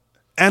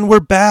And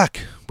we're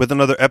back with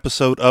another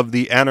episode of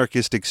the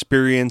Anarchist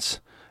Experience,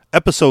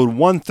 episode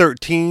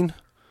 113,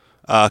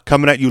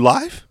 coming at you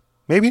live,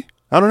 maybe?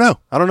 I don't know.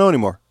 I don't know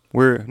anymore.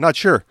 We're not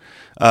sure.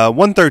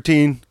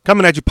 113,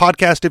 coming at you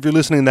podcast if you're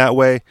listening that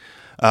way.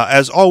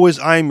 As always,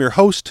 I am your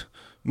host,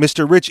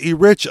 Mr. Rich E.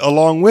 Rich,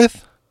 along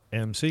with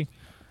MC.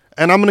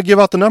 And I'm going to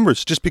give out the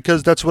numbers just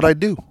because that's what I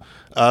do.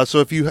 So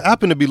if you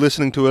happen to be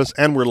listening to us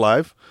and we're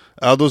live,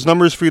 those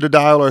numbers for you to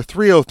dial are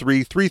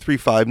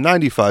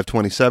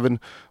 303-335-9527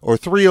 or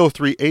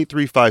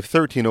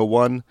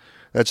 303-835-1301.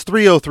 That's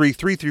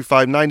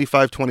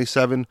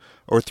 303-335-9527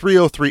 or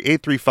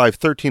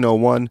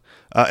 303-835-1301.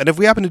 And if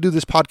we happen to do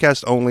this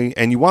podcast only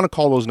and you want to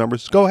call those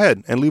numbers, go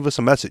ahead and leave us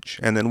a message.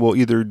 And then we'll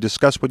either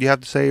discuss what you have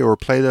to say or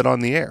play that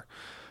on the air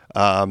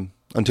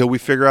until we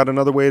figure out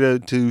another way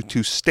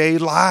to stay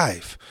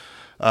live.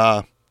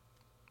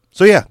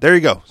 So yeah, there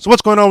you go. So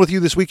what's going on with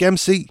you this week,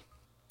 MC?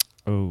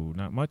 Oh,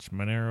 not much.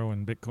 Monero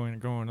and Bitcoin are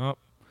going up.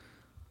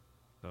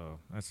 So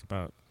that's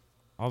about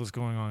all that's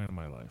going on in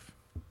my life.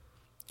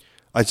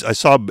 I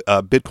saw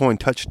Bitcoin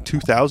touch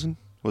 2,000.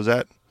 Was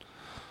that?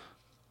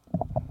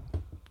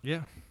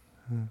 Yeah.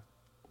 And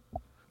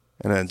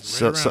then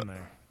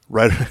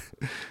right.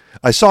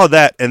 I saw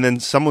that, and then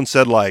someone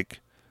said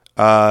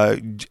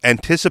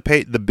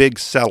anticipate the big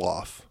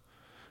sell-off,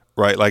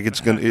 right? Like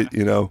it's gonna,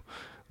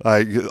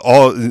 like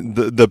all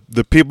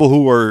the people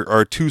who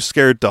are too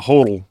scared to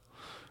hodl.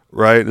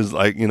 Right, is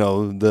like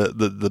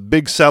the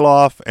big sell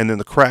off and then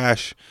the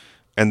crash,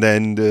 and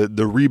then the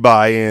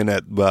rebuy in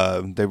at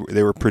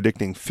they were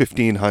predicting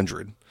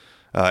 1,500.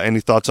 Any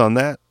thoughts on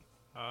that?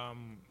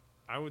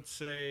 I would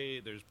say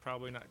there's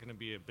probably not going to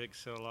be a big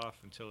sell off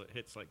until it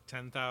hits like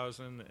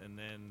 10,000, and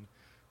then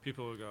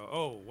people will go,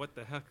 "Oh, what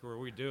the heck were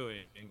we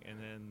doing?" And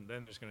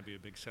then there's going to be a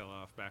big sell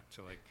off back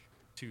to like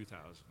 2,000.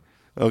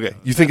 Okay,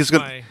 you think it's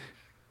going?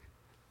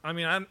 I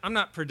mean, I'm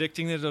not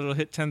predicting that it'll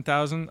hit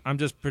 10,000. I'm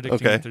just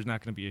predicting that there's not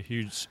going to be a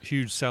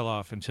huge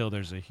sell-off until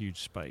there's a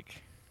huge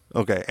spike.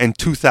 Okay, and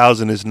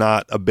 2,000 is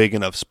not a big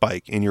enough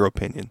spike, in your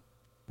opinion?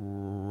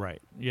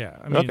 Right. Yeah.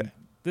 I mean,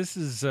 This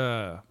is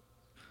a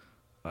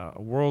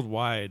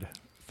worldwide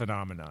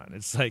phenomenon.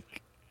 It's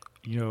like,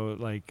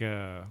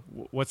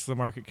 what's the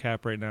market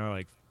cap right now?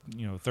 Like,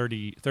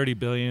 30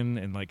 billion,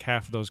 and like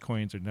half of those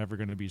coins are never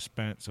going to be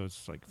spent. So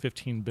it's like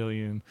 15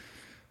 billion.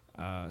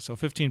 So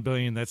 15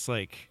 billion, that's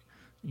like,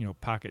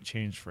 pocket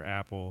change for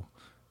Apple.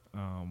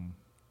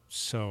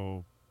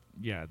 So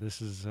yeah,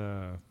 this is,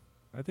 I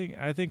think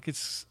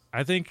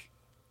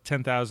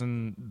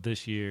 10,000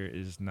 this year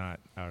is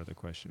not out of the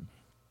question.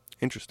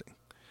 Interesting.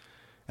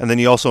 And then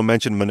you also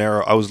mentioned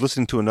Monero. I was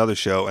listening to another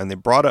show and they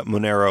brought up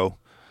Monero,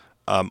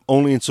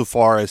 only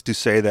insofar as to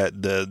say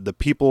that the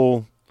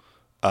people,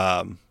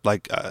 the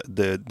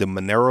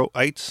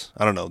Moneroites,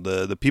 I don't know,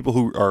 the people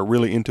who are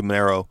really into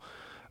Monero,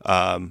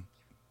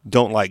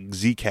 don't like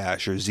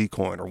Zcash or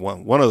Zcoin or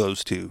one of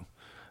those two.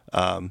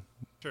 Sure.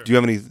 Do you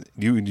have any?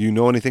 Do you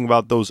know anything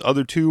about those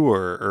other two,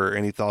 or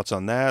any thoughts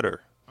on that?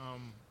 Or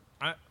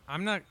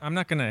I'm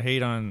not gonna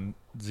hate on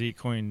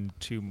Zcoin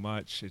too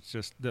much. It's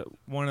just that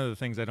one of the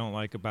things I don't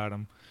like about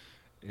them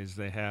is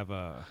they have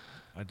a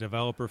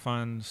developer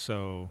fund,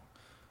 so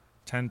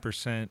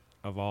 10%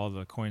 of all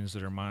the coins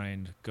that are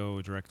mined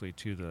go directly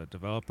to the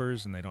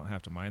developers, and they don't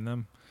have to mine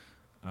them.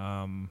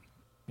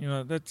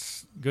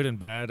 That's good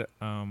and bad.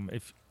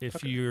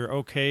 If you're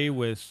okay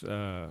with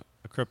a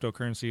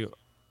cryptocurrency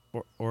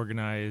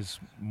organized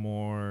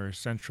more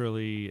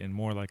centrally and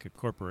more like a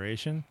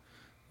corporation,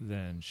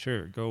 then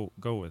sure, go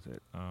with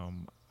it.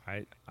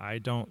 I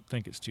don't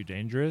think it's too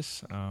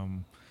dangerous.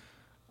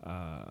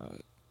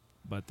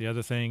 But the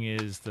other thing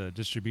is the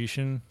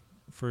distribution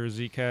for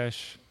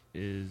Zcash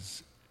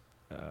is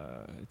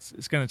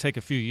it's going to take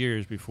a few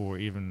years before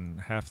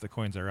even half the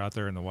coins are out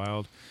there in the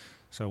wild.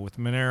 So with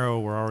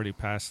Monero, we're already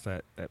past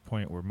that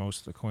point where most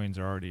of the coins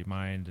are already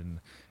mined and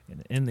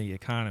in the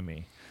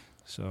economy.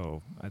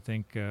 So I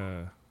think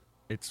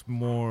it's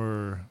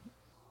more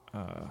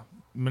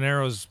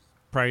Monero's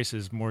price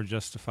is more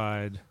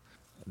justified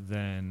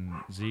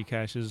than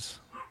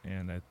Zcash's,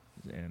 and I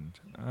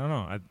don't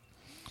know.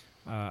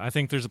 I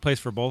think there's a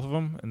place for both of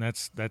them, and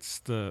that's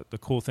the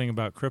cool thing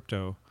about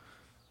crypto,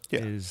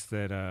 is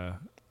that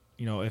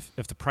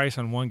if the price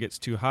on one gets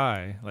too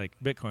high, like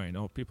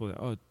Bitcoin, people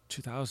are,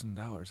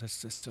 $2,000,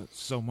 that's just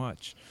so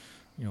much,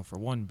 for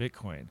one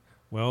Bitcoin.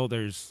 Well,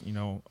 there's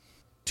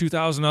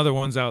 2,000 other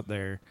ones out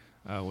there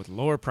with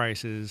lower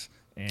prices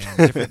and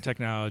different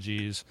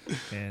technologies,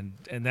 and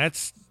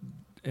that's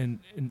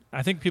and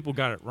I think people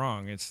got it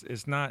wrong.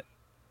 It's not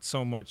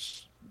so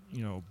much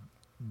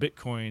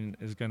Bitcoin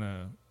is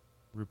gonna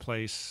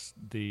replace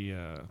the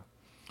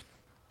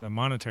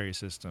monetary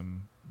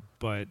system,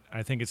 but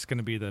I think it's going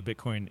to be the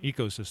Bitcoin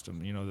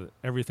ecosystem,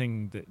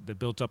 everything that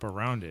built up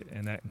around it,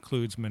 and that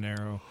includes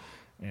Monero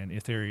and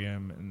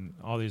Ethereum and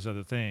all these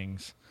other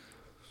things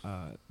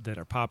that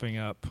are popping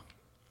up.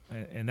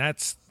 And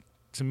that's,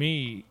 to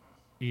me,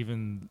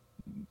 even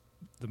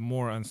the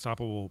more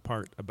unstoppable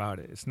part about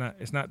it. It's not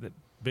that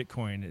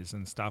Bitcoin is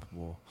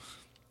unstoppable.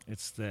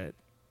 It's that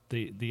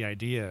the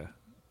idea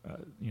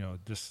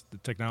just the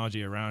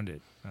technology around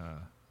it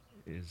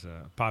is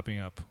popping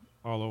up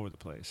all over the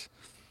place.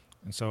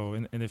 And so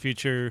in the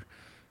future,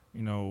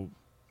 you know,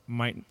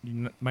 might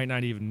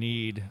not even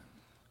need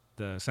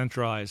the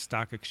centralized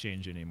stock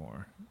exchange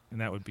anymore, and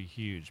that would be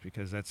huge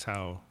because that's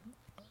how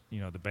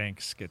the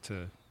banks get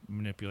to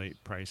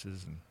manipulate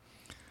prices and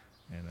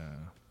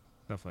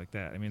stuff like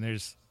that. I mean,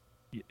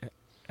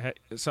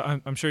 so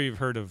I'm sure you've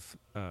heard of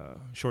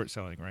short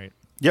selling, right?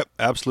 Yep,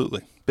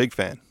 absolutely, big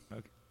fan.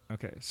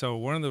 Okay, so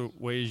one of the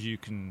ways you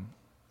can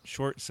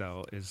short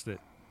sell is that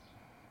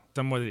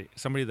somebody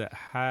that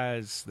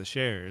has the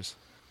shares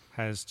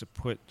has to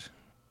put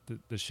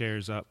the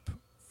shares up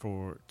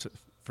for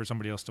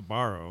somebody else to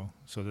borrow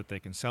so that they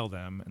can sell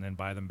them and then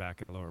buy them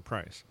back at a lower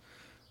price.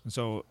 And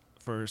so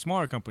for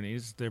smaller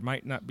companies, there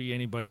might not be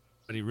anybody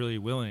really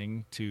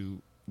willing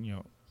to,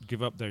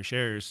 give up their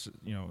shares,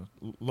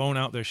 loan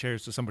out their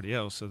shares to somebody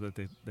else so that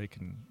they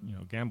can,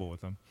 gamble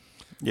with them.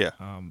 Yeah.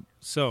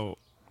 So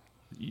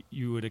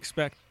you would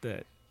expect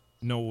that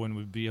no one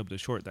would be able to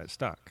short that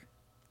stock.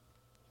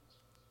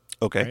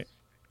 Okay. Right?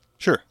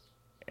 Sure.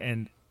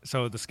 And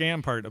so the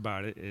scam part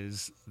about it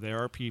is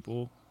there are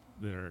people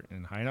that are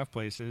in high enough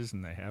places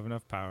and they have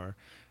enough power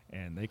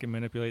and they can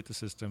manipulate the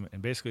system,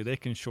 and basically they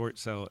can short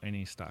sell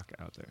any stock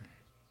out there.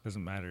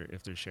 Doesn't matter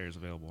if there's shares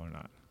available or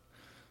not.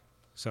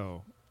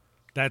 So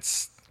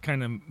that's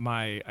kind of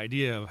my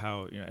idea of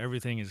how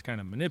everything is kind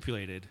of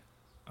manipulated,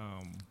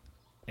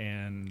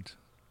 and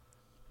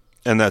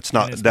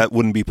that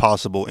wouldn't be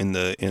possible in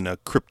a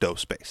crypto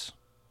space.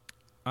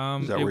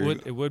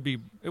 It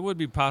would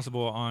be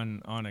possible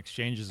on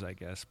exchanges, I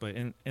guess, but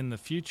in the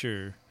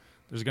future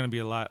there's going to be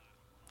a lot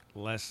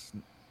less,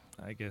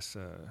 I guess,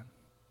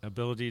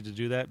 ability to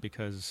do that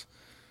because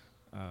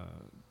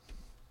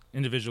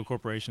individual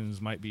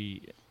corporations might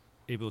be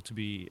able to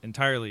be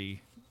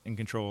entirely in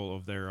control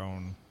of their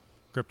own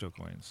crypto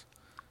coins.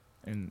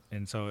 And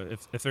so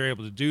if they're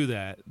able to do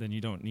that, then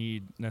you don't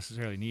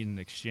necessarily need an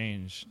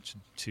exchange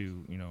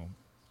to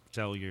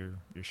sell your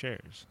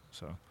shares.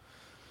 So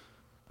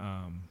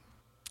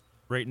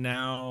right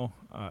now,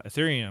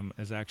 Ethereum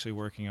is actually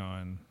working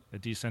on a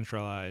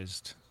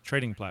decentralized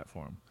trading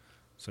platform.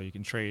 So you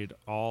can trade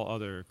all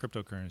other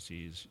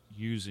cryptocurrencies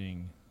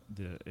using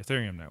the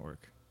Ethereum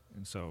network.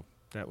 And so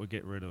that would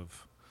get rid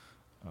of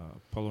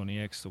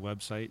Poloniex, the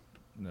website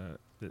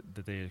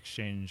that they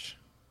exchange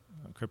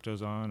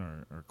cryptos on,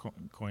 or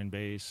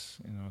Coinbase,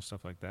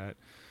 stuff like that.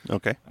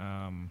 Okay.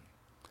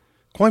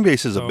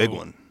 Coinbase is a big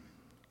one.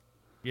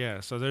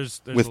 Yeah, so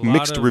there's with a lot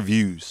mixed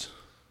reviews.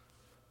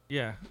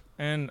 Yeah,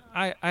 and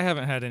I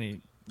haven't had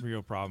any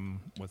real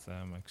problem with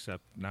them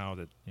except now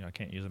that I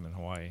can't use them in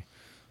Hawaii.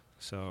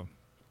 So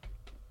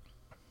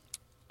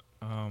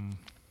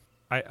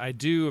I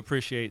do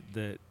appreciate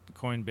that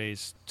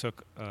Coinbase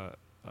took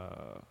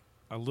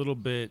a little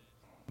bit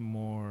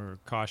more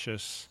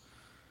cautious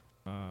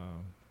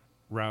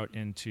route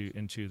into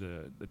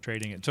the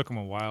trading. It took them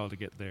a while to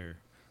get their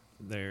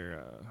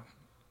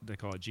they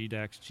call it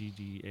GDAX,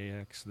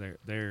 GDAX,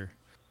 their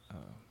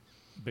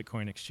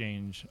Bitcoin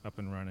exchange up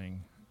and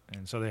running,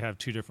 and so they have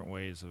two different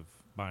ways of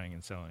buying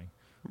and selling.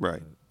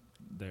 Right.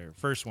 Their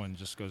first one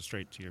just goes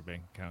straight to your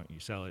bank account. You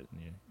sell it,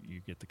 and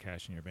you get the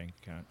cash in your bank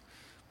account.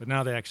 But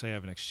now they actually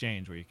have an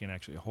exchange where you can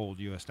actually hold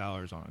U.S.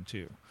 dollars on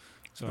too.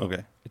 So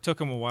okay. It took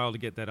them a while to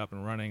get that up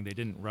and running. They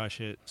didn't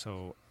rush it,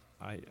 so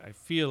I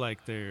feel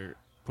like they're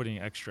putting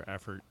extra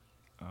effort.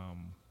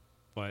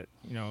 But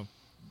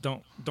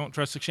don't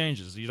trust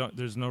exchanges.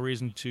 There's no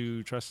reason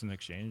to trust an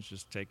exchange.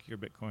 Just take your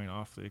Bitcoin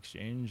off the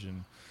exchange,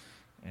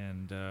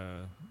 and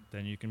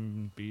then you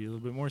can be a little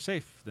bit more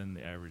safe than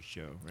the average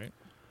Joe, right?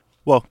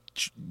 Well,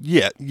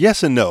 yeah,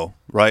 yes and no,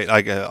 right?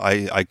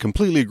 I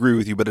completely agree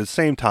with you, but at the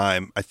same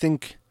time, I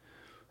think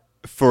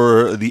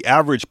for the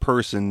average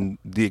person,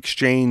 the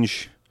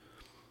exchange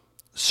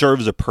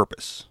serves a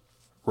purpose,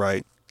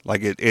 right?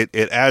 Like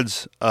it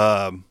adds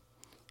a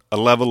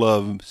level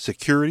of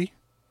security,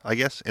 I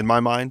guess, in my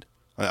mind.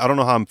 I don't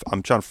know how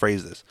I'm trying to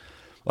phrase this.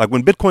 Like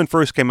when Bitcoin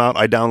first came out,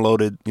 I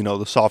downloaded,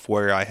 the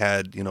software. I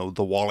had,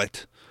 the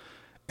wallet,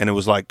 and it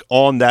was like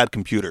on that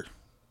computer,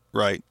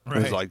 right? It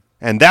was like,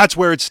 and that's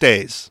where it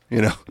stays,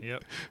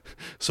 Yep.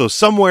 So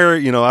somewhere,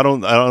 I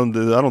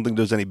don't think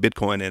there's any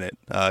Bitcoin in it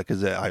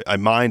because I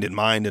mined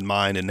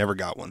and never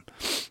got one.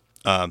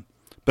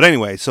 But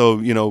anyway, so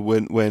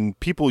when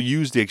people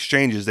use the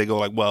exchanges, they go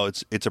like, well,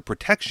 it's a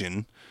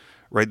protection,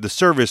 right? The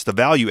service, the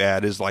value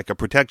add is like a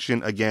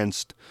protection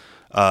against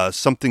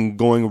something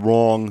going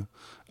wrong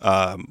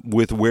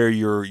with where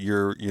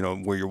your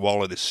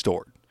wallet is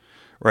stored.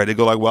 Right, they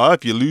go like, well,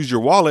 if you lose your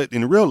wallet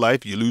in real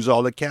life, you lose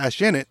all the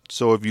cash in it.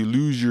 So if you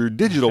lose your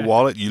digital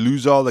wallet, you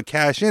lose all the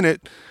cash in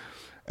it.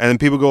 And then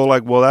people go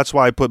like, well, that's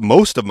why I put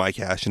most of my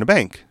cash in a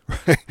bank.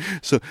 Right?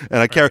 So,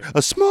 and I carry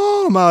a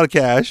small amount of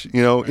cash,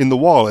 in the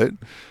wallet.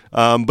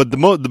 But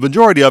the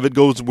majority of it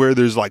goes where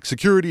there's like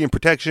security and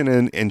protection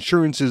and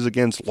insurances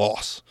against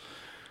loss.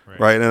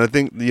 Right. And I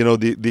think,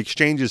 the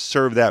exchanges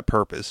serve that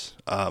purpose.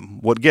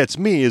 What gets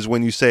me is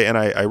when you say, and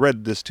I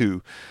read this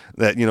too,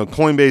 that,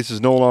 Coinbase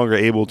is no longer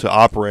able to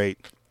operate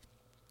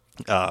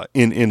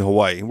in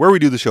Hawaii, where we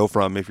do the show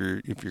from. If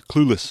you're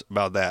clueless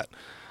about that,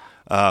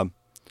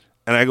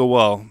 and I go,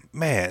 well,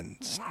 man,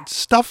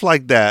 stuff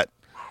like that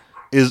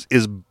is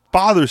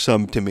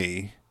bothersome to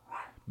me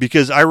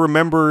because I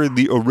remember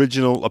the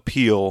original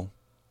appeal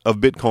of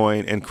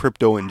Bitcoin and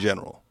crypto in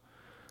general,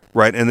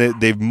 right? And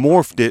they've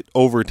morphed it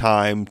over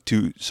time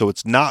so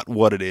it's not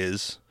what it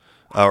is,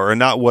 or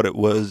not what it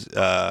was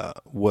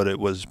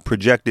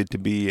projected to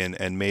be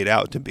and made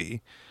out to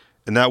be,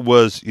 and that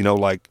was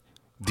like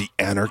the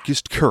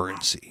anarchist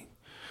currency.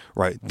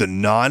 Right, the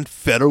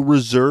non-Federal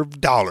Reserve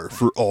dollar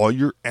for all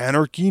your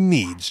anarchy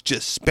needs.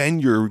 Just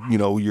spend your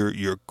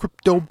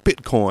crypto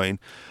Bitcoin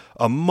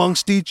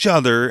amongst each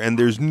other, and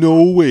there's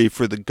no way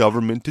for the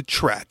government to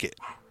track it.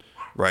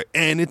 Right,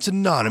 and it's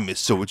anonymous,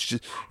 so it's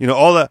just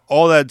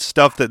all that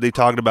stuff that they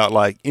talked about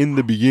like in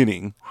the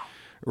beginning,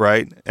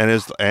 right?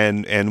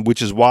 And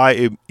which is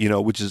why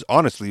which is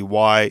honestly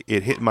why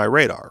it hit my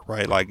radar,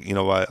 right? Like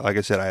like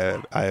I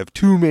said, I have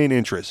two main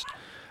interests: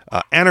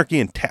 anarchy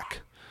and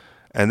tech.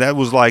 And that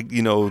was like,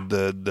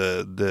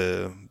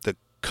 the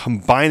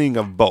combining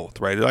of both,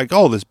 right? Like,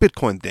 oh, this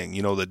Bitcoin thing,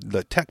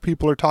 the tech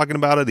people are talking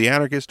about it. The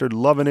anarchists are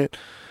loving it.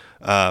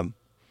 And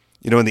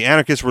the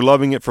anarchists were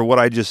loving it for what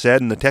I just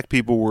said. And the tech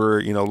people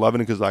were,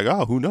 loving it because like,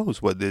 oh, who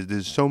knows what,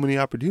 there's so many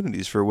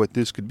opportunities for what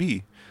this could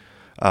be.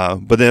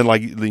 But then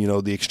like,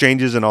 the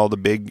exchanges and all the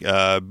big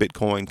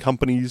Bitcoin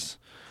companies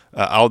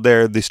out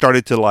there, they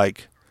started to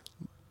like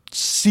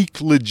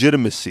seek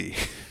legitimacy.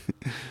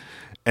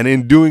 And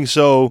in doing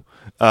so,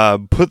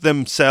 put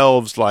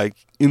themselves like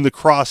in the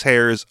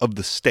crosshairs of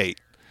the state,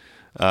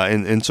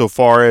 and so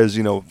far as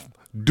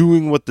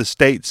doing what the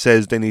state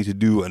says they need to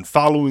do and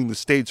following the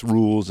state's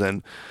rules.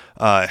 And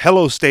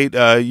hello, state,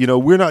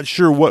 we're not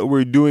sure what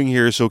we're doing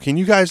here, so can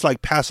you guys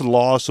like pass a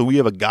law so we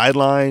have a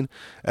guideline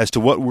as to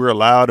what we're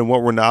allowed and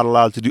what we're not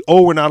allowed to do?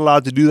 Oh, we're not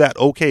allowed to do that.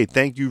 Okay,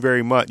 thank you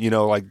very much.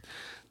 Like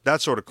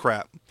that sort of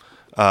crap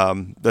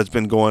that's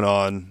been going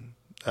on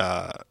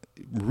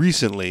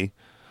recently.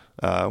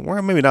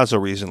 Well, maybe not so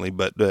recently,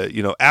 but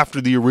after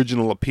the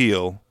original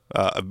appeal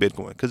of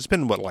Bitcoin, because it's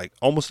been like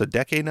almost a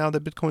decade now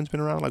that Bitcoin's been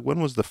around. Like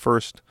when was the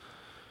first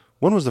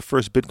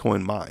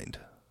Bitcoin mined?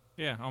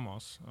 Yeah,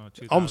 almost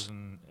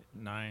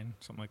 2009,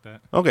 something like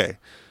that. Okay,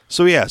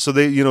 so yeah, so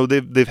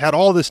they've had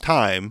all this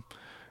time,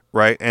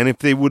 right? And if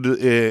they would,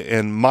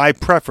 and my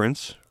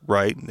preference,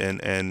 right,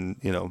 and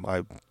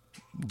I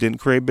didn't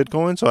create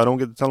Bitcoin, so I don't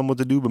get to tell them what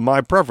to do, but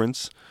my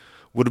preference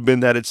would have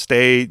been that it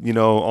stayed,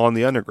 on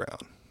the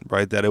underground.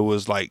 Right, that it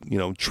was like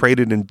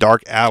traded in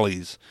dark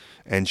alleys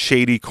and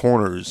shady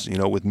corners,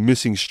 with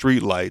missing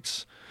street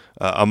lights,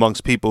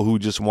 amongst people who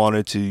just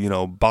wanted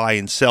to buy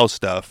and sell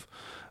stuff,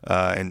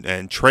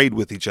 and trade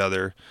with each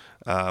other,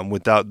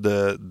 without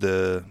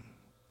the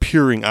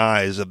peering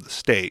eyes of the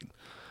state.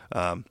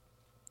 And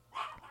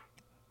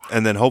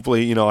then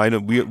hopefully, I know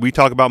we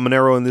talk about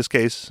Monero in this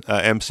case,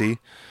 MC,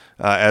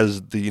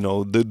 as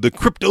the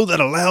crypto that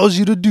allows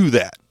you to do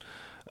that.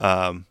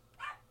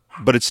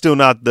 But it's still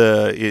not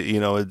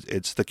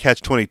it's the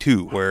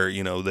catch-22 where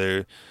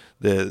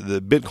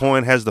the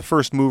Bitcoin has the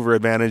first mover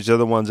advantage. They're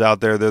the ones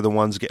out there. They're the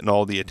ones getting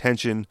all the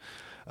attention.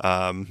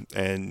 And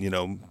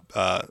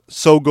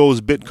so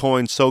goes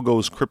Bitcoin, so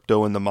goes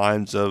crypto in the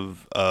minds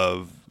of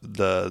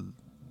the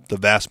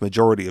vast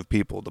majority of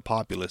people, the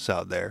populace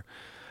out there.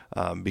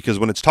 Because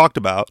when it's talked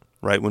about,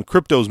 right, when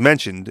crypto's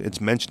mentioned,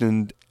 it's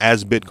mentioned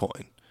as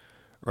Bitcoin,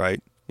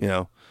 right?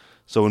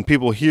 So when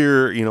people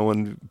hear,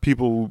 when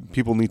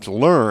people need to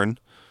learn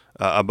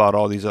about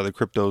all these other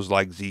cryptos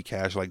like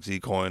Zcash, like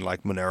Zcoin,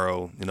 like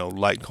Monero,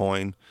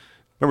 Litecoin.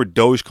 Remember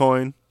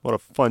Dogecoin? What a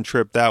fun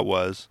trip that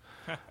was.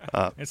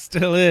 It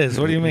still is.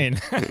 What do you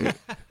mean?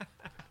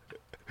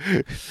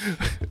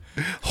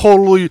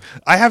 Holy!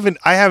 I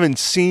haven't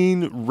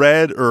seen,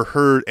 read, or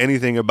heard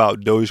anything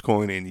about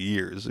Dogecoin in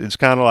years. It's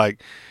kind of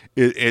like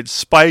it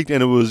spiked,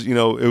 and it was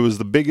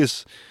the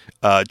biggest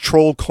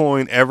troll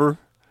coin ever.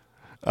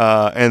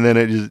 And then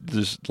it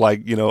just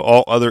like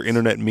all other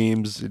internet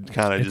memes, it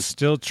kind of just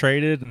still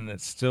traded and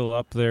it's still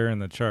up there in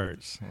the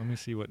charts. Let me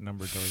see what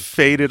number Dogecoin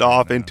faded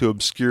off into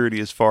obscurity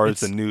as far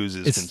as the news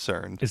is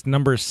concerned. It's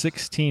number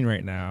 16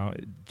 right now.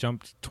 It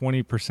jumped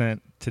 20%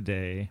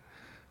 today.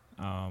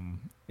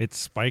 It's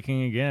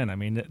spiking again. I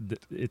mean,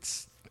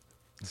 it's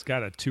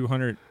got a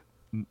 200.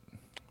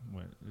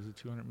 What is it?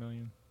 200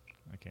 million?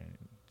 I can't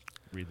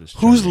read this.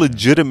 Who's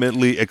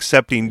legitimately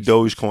accepting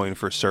Dogecoin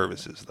for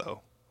services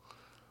though?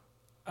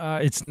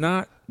 It's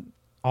not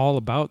all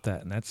about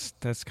that, and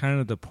that's kind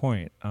of the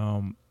point.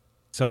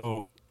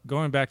 So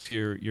going back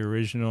to your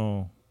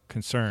original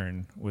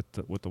concern with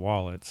the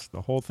wallets,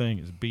 the whole thing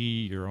is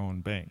be your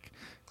own bank,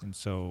 and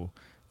so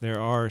there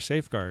are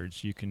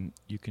safeguards you can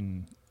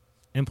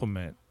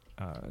implement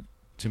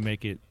to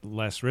make it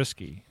less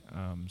risky.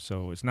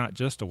 So it's not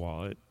just a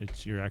wallet;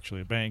 you're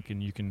actually a bank,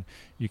 and you can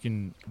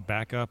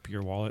back up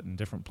your wallet in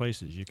different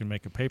places. You can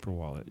make a paper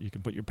wallet. You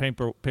can put your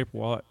paper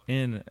wallet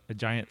in a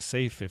giant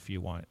safe if you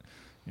want.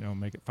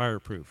 Make it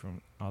fireproof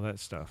and all that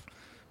stuff.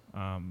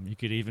 You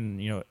could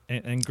even,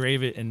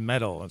 engrave it in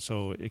metal,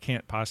 so it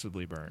can't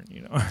possibly burn.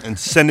 And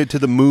send it to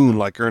the moon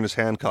like Ernest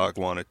Hancock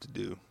wanted to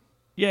do.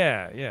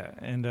 Yeah,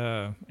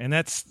 and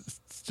that's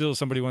still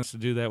somebody wants to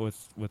do that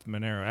with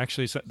Monero.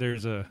 Actually,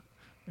 there's a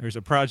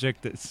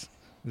project that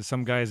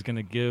some guy's going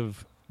to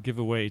give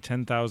away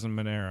 10,000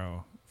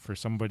 Monero for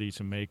somebody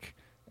to make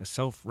a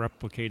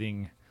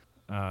self-replicating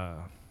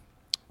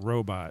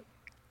robot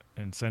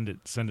and send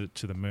it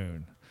to the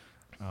moon.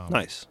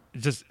 Nice.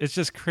 It's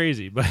just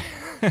crazy, but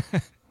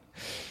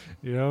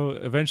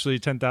eventually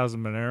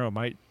 10,000 Monero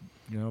might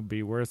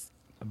be worth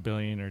 $1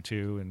 billion or $2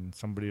 billion, and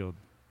somebody will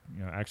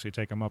actually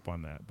take them up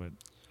on that. But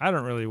I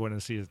don't really want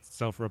to see a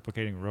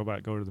self-replicating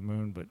robot go to the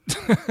moon, but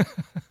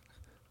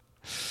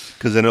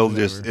because then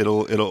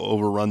it'll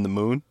overrun the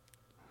moon.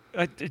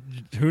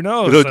 Who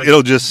knows?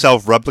 It'll just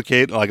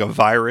self-replicate like a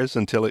virus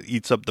until it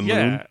eats up the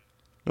moon.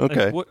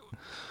 Okay.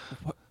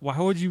 Why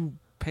would you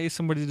pay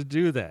somebody to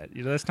do that?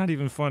 That's not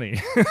even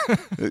funny.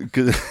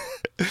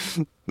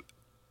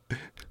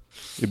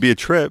 It'd be a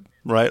trip,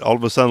 right? All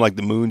of a sudden, like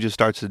the moon just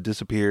starts to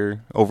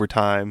disappear over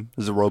time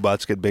as the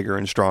robots get bigger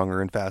and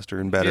stronger and faster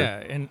and better.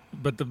 Yeah,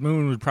 but the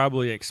moon would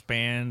probably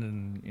expand,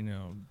 and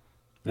then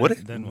what?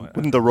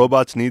 Wouldn't the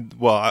robots need?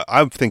 Well,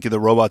 I'm thinking the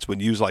robots would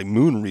use like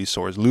lunar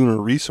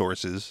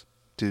resources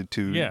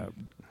to. Yeah,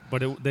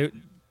 but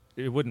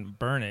it wouldn't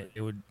burn it.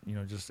 It would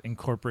just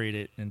incorporate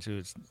it into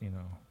its I don't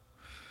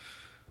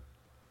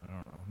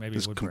know. Maybe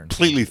it's it would burn.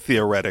 Completely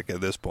theoretic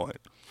at this point.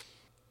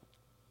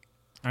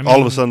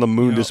 All of a sudden, the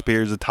moon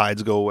disappears, the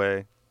tides go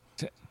away.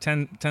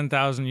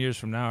 10,000 years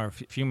from now,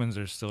 if humans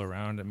are still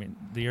around, I mean,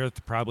 the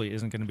Earth probably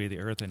isn't going to be the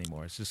Earth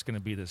anymore. It's just going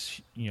to be this,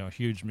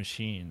 huge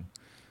machine.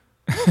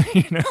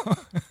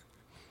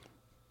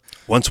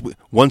 Once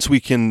we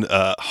can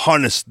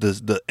harness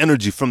the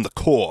energy from the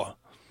core.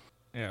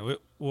 Yeah.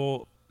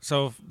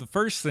 So the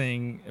first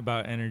thing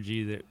about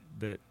energy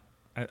that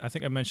I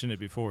think I mentioned it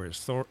before is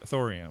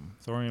thorium.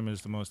 Thorium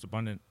is the most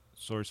abundant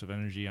source of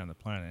energy on the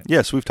planet.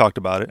 Yes, we've talked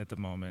about it at the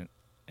moment.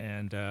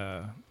 And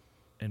the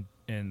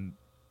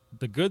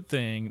good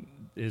thing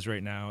is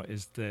right now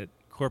is that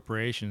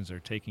corporations are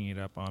taking it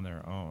up on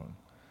their own.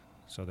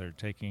 So they're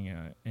taking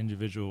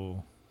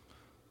individual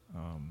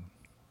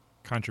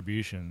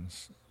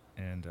contributions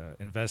and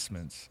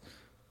investments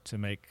to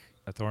make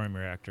a thorium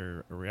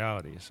reactor a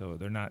reality. So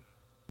they're not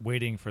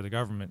waiting for the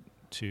government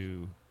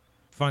to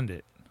fund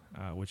it,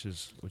 which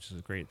is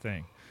a great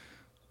thing.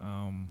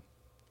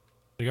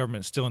 The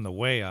government's still in the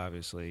way,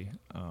 obviously.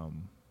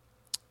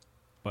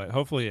 But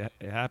hopefully it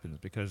happens,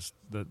 because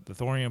the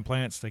thorium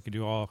plants, they can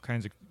do all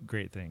kinds of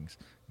great things,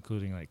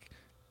 including like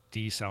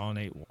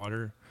desalinate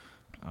water.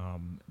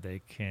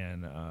 They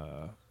can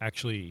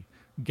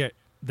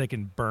they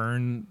can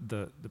burn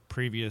the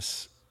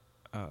previous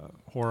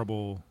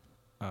horrible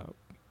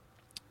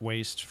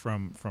waste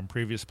from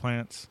previous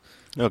plants.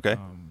 Okay.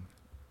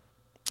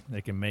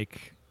 They can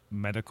make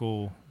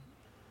medical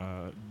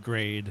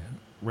grade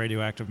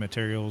radioactive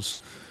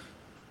materials.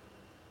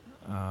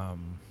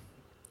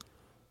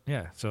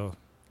 Yeah, so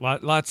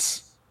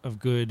lots of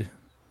good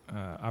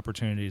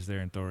opportunities there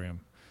in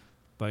thorium.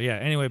 But yeah,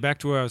 anyway, back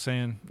to what I was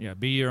saying. Yeah,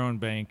 be your own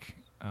bank.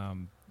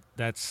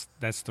 That's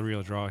the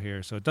real draw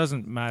here. So it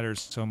doesn't matter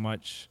so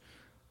much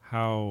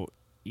how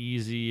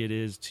easy it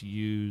is to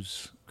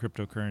use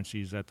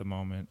cryptocurrencies at the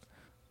moment.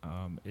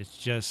 It's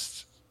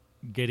just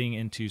getting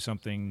into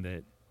something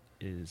that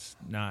is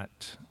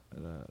not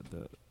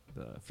the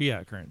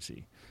fiat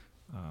currency.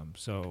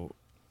 So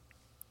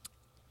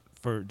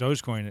for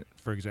Dogecoin,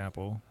 for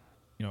example,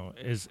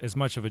 as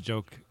much of a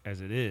joke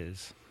as it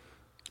is,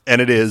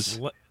 and it is,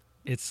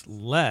 it's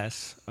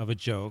less of a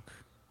joke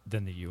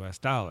than the U.S.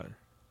 dollar.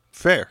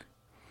 Fair.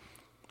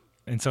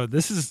 And so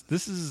this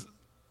is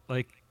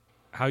like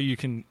how you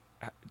can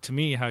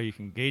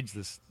gauge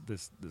this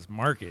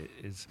market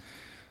is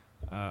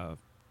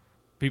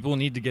people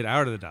need to get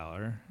out of the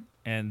dollar,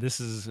 and this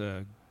is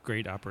a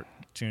great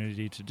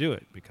opportunity to do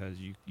it, because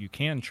you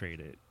can trade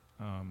it.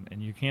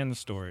 And you can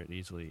store it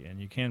easily,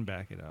 and you can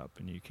back it up,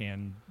 and you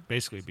can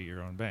basically be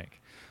your own bank.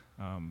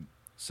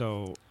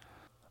 So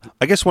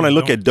I guess when I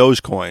look at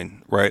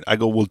Dogecoin, right, I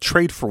go, well,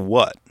 trade for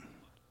what?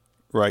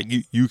 Right?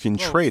 You can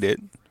trade it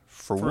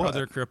for what? For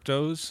other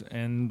cryptos,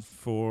 and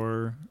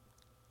for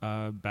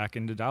back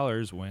into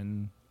dollars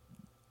when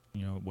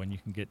you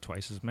can get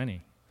twice as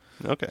many.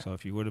 Okay. So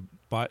if you would have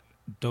bought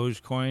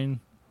Dogecoin,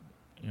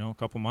 a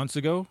couple months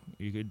ago,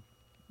 you could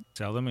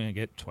sell them and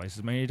get twice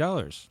as many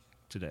dollars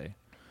today.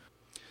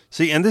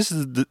 See, and this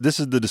is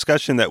the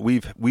discussion that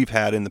we've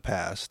had in the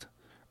past,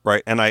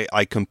 right? And I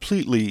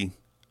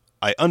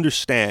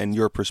understand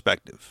your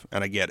perspective,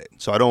 and I get it.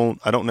 So I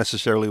don't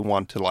necessarily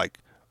want to like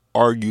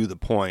argue the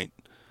point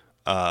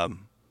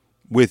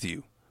with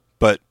you,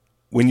 but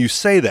when you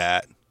say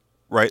that,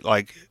 right?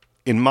 Like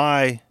in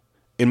my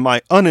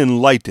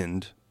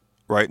unenlightened,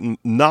 right,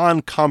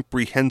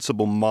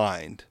 non-comprehensible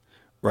mind,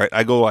 right?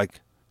 I go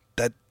like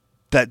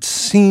that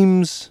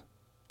seems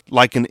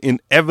like an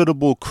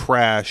inevitable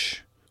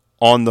crash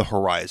on the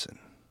horizon,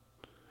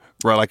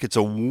 right? Like it's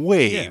a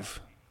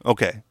wave. Yeah.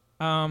 Okay.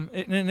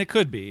 And it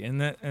could be,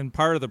 and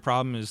part of the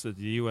problem is that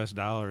the U.S.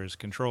 dollar is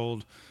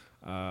controlled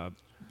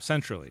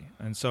centrally,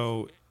 and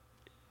so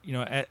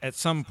at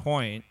some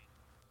point,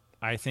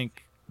 I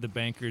think the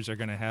bankers are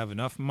going to have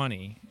enough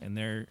money in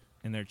their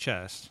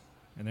chest,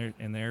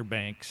 in their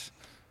banks.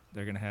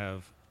 They're going to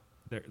have,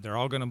 they're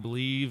all going to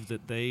believe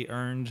that they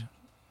earned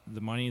the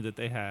money that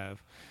they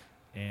have,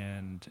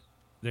 and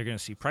they're going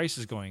to see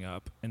prices going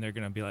up, and they're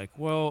going to be like,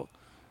 well,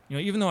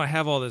 even though I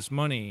have all this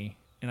money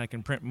and I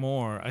can print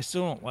more, I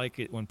still don't like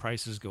it when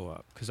prices go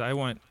up, because I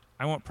want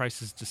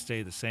prices to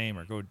stay the same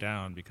or go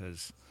down,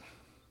 because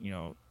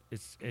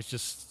it's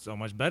just so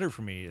much better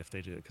for me if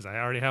they do it, because I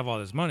already have all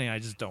this money. I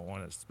just don't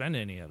want to spend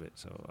any of it,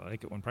 so I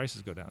like it when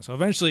prices go down. So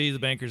eventually, the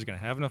bankers are going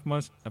to have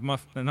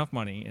enough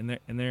money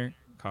in their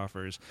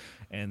coffers,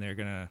 and they're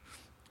going to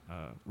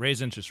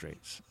raise interest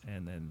rates,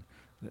 and then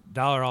the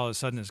dollar all of a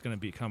sudden is going to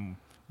become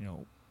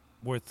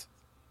worth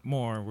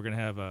more. We're going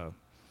to have a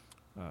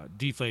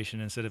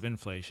deflation instead of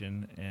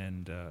inflation,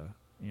 and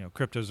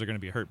cryptos are going to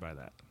be hurt by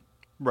that.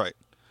 Right.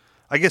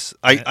 I guess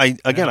I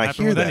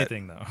hear that.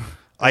 Anything though.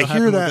 I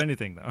hear that.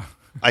 Anything though.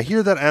 I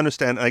hear that. I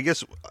understand. I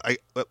guess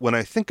when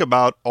I think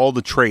about all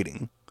the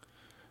trading,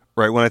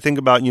 right? When I think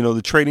about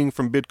the trading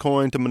from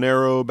Bitcoin to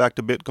Monero, back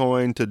to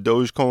Bitcoin to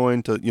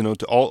Dogecoin to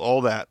to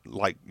all that,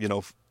 like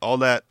all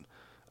that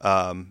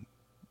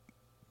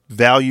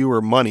value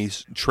or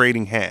money's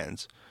trading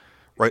hands,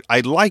 right? I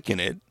liken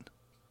it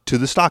to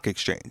the stock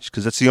exchange,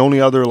 because that's the only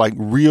other like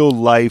real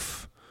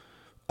life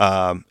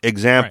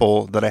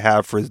example that I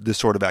have for this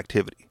sort of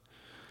activity.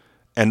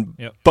 And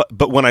yep.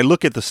 but when I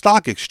look at the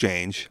stock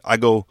exchange, I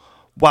go,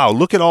 wow,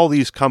 look at all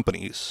these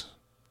companies,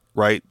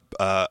 right,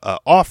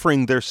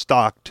 offering their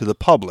stock to the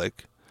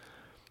public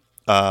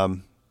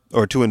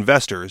or to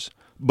investors,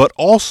 but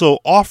also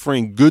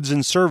offering goods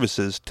and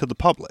services to the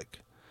public.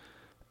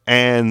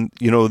 And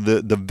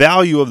the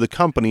value of the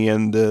company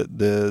and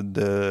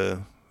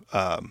the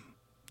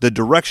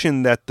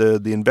direction that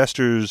the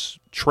investors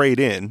trade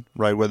in,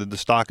 right, whether the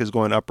stock is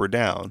going up or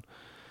down,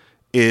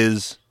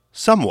 is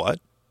somewhat,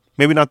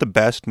 maybe not the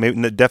best,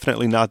 maybe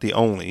definitely not the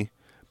only,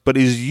 but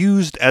is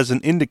used as an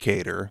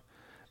indicator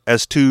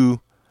as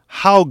to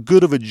how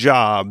good of a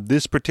job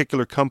this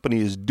particular company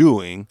is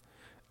doing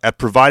at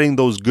providing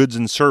those goods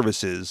and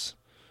services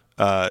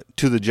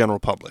to the general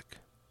public,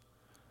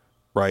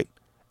 right?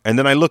 And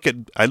then I look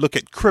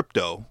at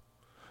crypto,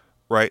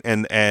 right?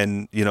 And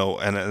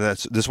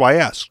that's why I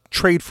ask,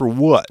 trade for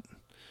what?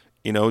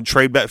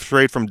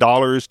 Trade from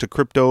dollars to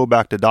crypto,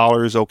 back to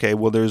dollars. Okay,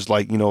 well, there's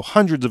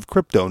hundreds of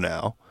crypto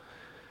now.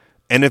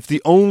 And if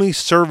the only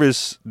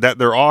service that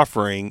they're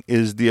offering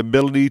is the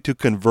ability to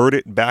convert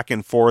it back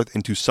and forth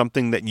into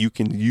something that you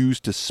can use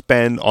to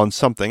spend on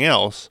something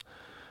else,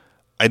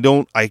 I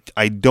don't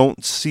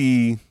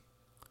see.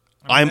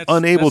 I'm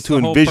unable to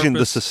envision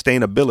the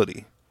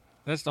sustainability.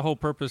 That's the whole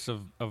purpose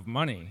of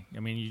money. I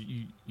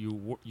mean,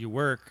 you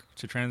work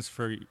to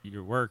transfer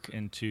your work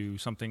into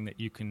something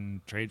that you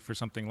can trade for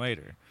something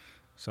later.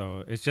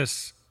 So it's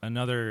just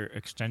another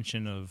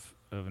extension of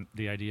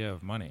the idea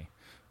of money.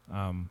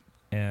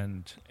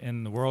 And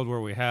in the world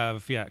where we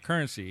have fiat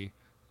currency,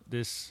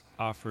 this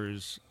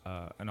offers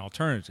an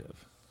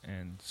alternative.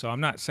 And so I'm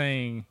not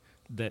saying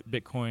that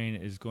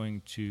Bitcoin is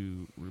going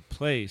to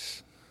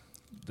replace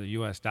the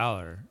U.S.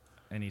 dollar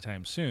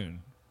anytime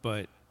soon,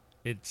 but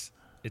it's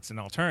an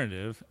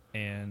alternative.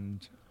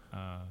 And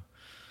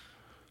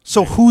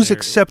so who's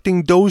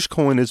accepting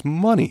Dogecoin as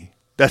money?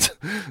 That's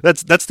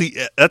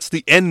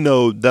the end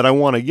node that I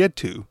want to get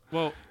to.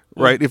 Well,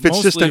 right. If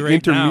it's just an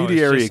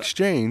intermediary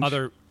exchange.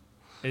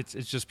 It's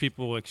just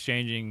people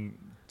exchanging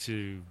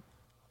to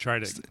try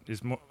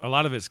to. A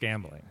lot of it's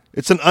gambling.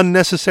 It's an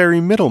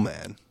unnecessary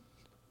middleman.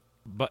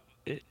 But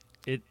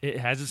it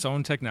has its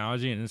own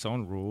technology and its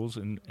own rules,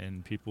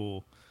 and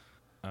people.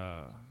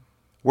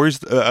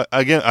 Where's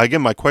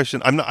again my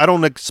question? I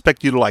don't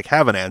expect you to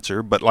have an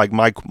answer, but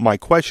my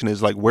question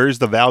is where's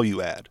the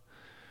value add,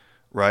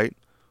 right?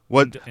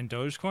 What in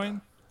Dogecoin?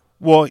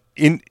 Well,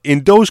 in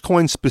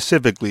Dogecoin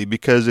specifically,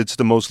 because it's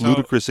the most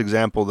ludicrous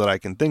example that I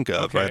can think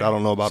of, okay. Right? I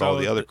don't know about all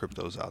the other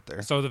cryptos out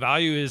there. So the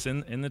value is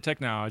in the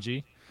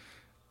technology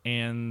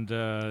and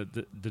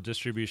the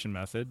distribution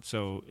method.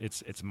 So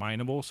it's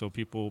mineable, so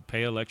people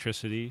pay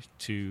electricity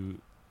to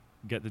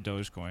get the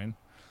Dogecoin.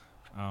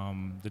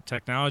 The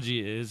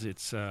technology is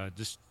it's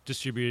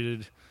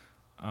distributed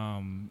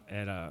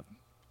at a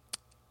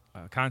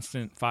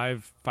constant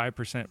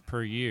 5%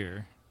 per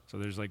year. So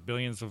there's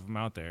billions of them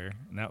out there,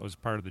 and that was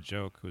part of the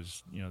joke.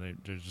 Was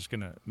they're just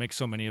gonna make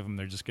so many of them,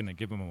 they're just gonna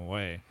give them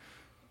away,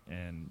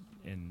 and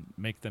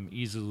make them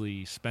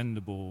easily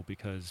spendable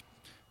because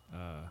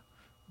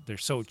they're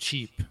so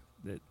cheap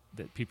that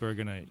people are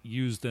gonna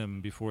use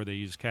them before they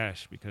use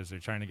cash because they're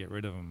trying to get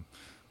rid of them.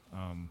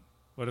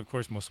 But of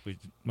course, most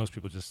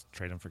people just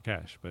trade them for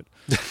cash.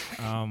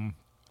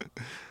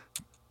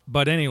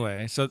 But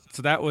anyway, so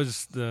that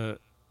was the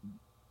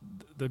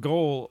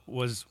goal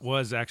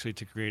was actually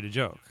to create a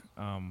joke.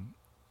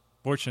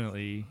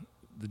 Fortunately,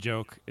 the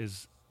joke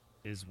is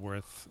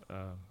worth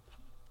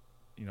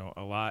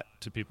a lot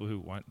to people who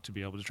want to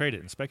be able to trade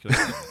it and speculate.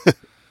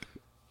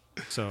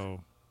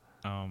 So,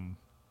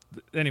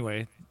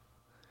 anyway,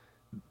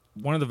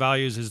 one of the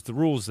values is the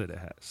rules that it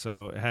has. So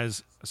it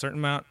has a certain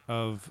amount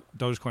of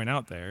Dogecoin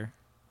out there,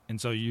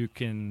 and so you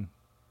can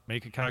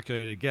make a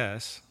calculated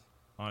guess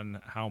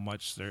on how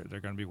much they're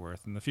going to be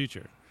worth in the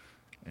future.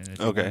 And if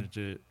you wanted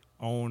to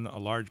own a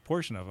large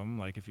portion of them,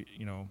 like if a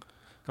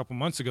couple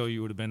months ago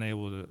you would have been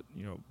able to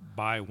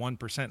buy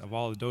 1% of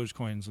all the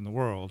Dogecoins in the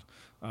world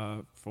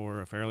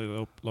for a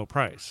fairly low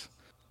price.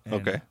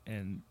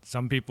 And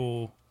some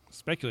people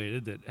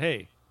speculated that,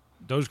 hey,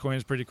 Dogecoin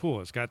is pretty cool.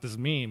 It's got this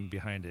meme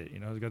behind it.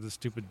 It's got this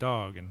stupid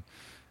dog,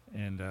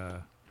 and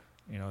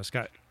it's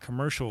got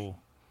commercial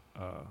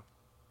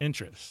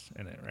interest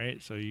in it,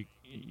 right? So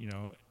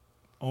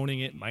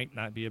owning it might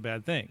not be a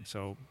bad thing.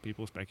 So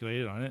people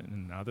speculated on it,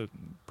 and now the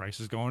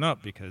price is going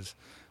up because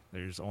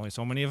there's only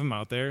so many of them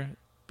out there.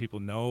 People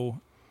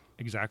know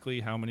exactly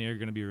how many are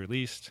going to be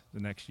released the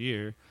next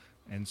year,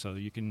 and so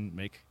you can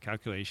make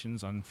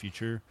calculations on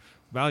future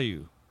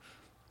value.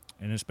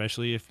 And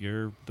especially if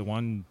you're the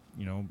one,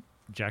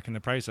 jacking the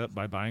price up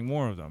by buying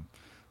more of them.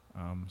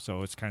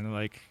 So it's kind of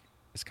like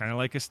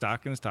a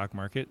stock in the stock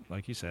market,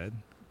 like you said,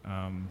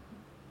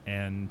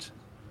 and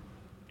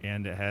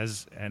it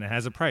has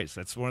a price.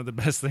 That's one of the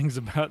best things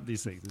about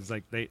these things. It's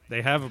like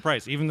they have a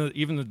price. Even the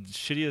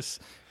shittiest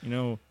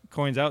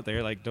coins out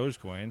there, like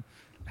Dogecoin,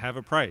 have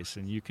a price,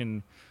 and you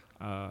can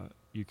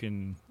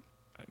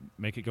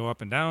make it go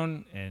up and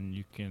down, and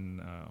you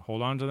can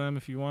hold on to them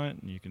if you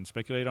want, and you can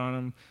speculate on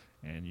them,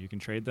 and you can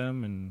trade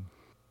them, and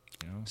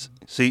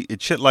See,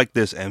 it's shit like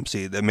this,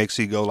 MC, that makes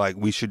you go like,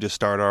 we should just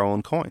start our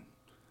own coin.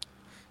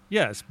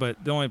 Yes,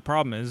 but the only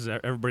problem is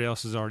that everybody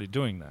else is already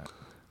doing that.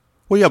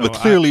 Well, yeah, so but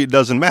clearly it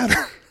doesn't matter.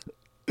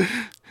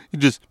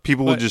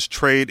 People will just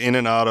trade in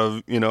and out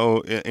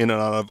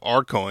of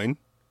our coin,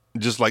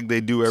 just like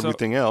they do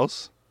everything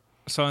else.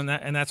 So and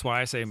that's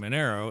why I say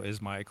Monero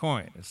is my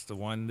coin. It's the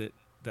one that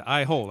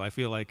I hold. I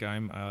feel like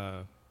I'm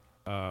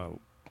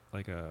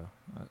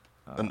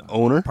an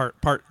owner, part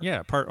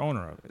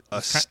owner of it.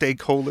 A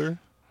stakeholder.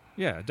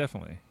 Yeah,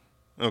 definitely.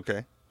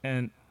 Okay.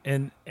 And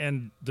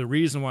the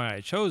reason why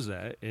I chose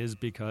that is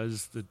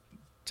because the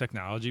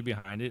technology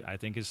behind it, I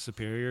think, is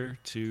superior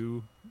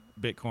to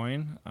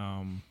Bitcoin.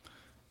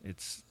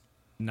 It's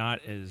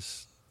not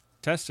as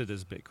tested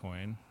as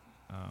Bitcoin,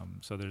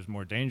 so there's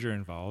more danger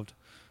involved.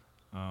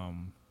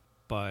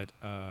 But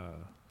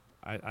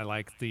I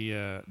like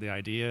the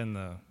idea and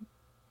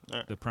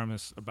the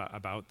premise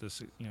about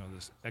this,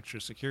 this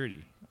extra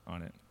security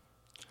on it.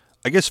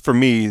 I guess for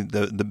me,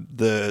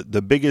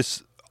 the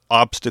biggest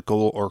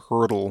obstacle or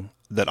hurdle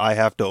that I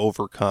have to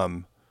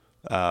overcome,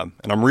 and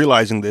I'm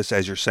realizing this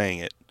as you're saying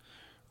it,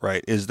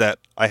 right, is that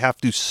I have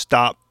to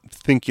stop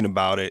thinking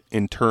about it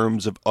in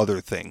terms of other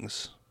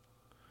things,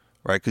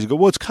 right? Because you go,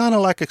 well, it's kind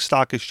of like a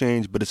stock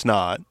exchange, but it's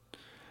not,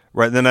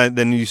 right?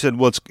 Then you said,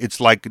 well, it's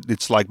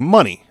like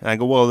money. And I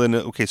go, well, then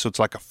okay, so it's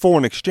like a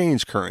foreign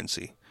exchange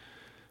currency.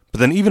 But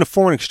then even a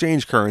foreign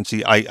exchange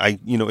currency,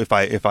 if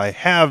I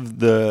have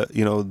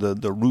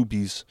the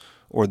rupees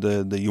or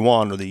the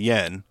yuan or the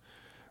yen,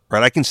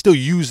 right, I can still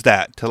use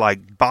that to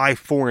like buy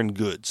foreign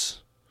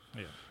goods.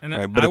 Yeah, and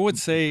right? I would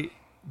say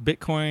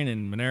Bitcoin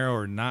and Monero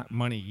are not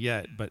money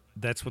yet, but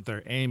that's what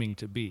they're aiming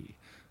to be.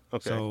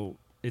 Okay. So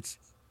it's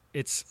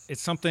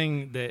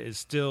something that is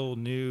still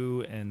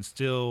new and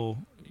still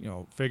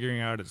figuring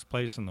out its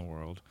place in the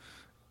world.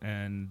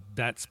 And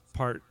that's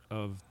part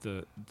of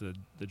the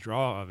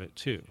draw of it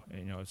too.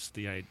 And, it's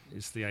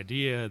the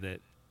idea that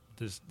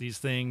these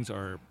things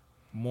are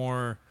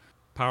more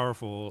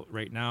powerful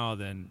right now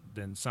than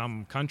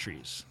some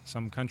countries.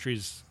 Some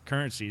countries'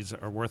 currencies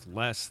are worth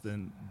less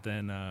than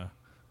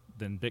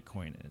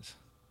Bitcoin is.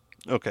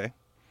 Okay.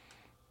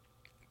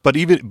 But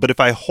if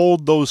I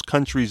hold those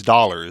countries'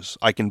 dollars,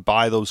 I can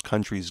buy those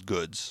countries'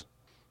 goods.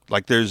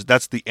 Like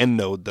that's the end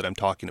node that I'm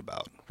talking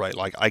about, right?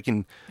 Like I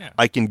can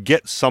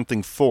get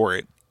something for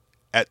it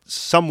at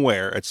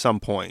somewhere at some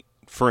point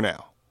for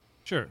now.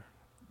 Sure.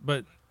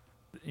 But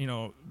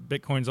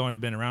Bitcoin's only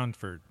been around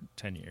for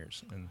 10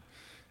 years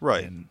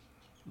right.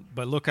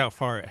 But look how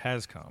far it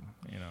has come,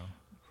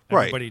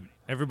 Right.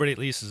 Everybody at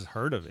least has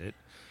heard of it.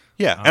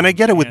 Yeah, and I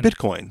get it with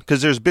Bitcoin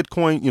because there's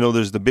Bitcoin,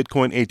 there's the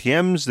Bitcoin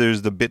ATMs,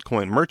 there's the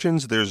Bitcoin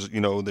merchants, there's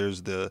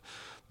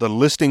the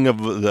listing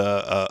of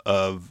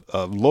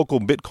of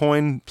local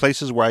Bitcoin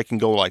places where I can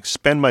go like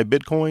spend my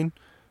Bitcoin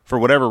for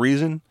whatever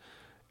reason,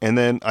 and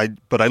then I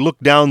look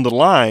down the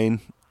line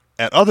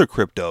at other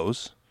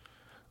cryptos,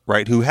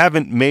 right, who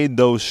haven't made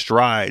those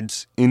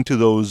strides into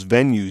those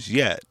venues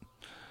yet,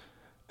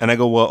 and I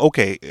go, well,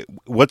 okay,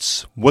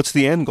 what's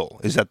the end goal?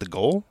 Is that the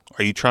goal?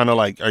 Are you trying to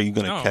are you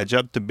going to catch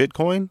up to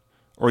Bitcoin,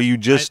 or are you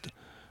just?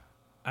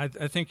 I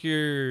think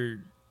you're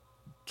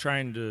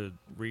trying to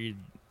read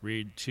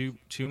too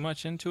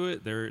much into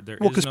it. There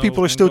because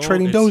people are still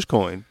trading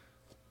Dogecoin.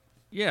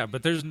 Yeah,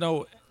 but there's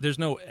no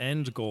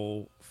end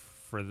goal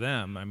for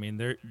them. I mean,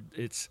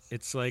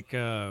 it's like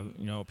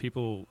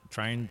people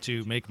trying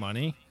to make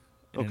money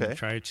and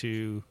try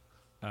to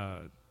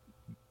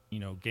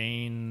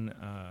gain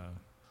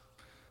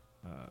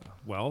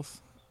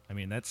wealth. I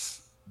mean,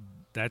 that's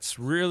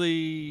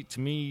really, to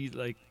me,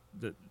 like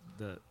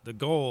the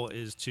goal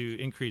is to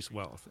increase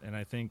wealth, and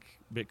I think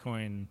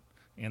Bitcoin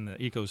and the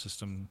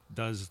ecosystem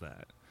does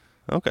that.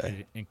 Okay.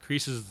 It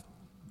increases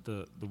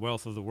the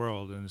wealth of the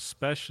world, and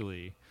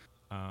especially,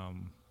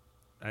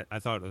 I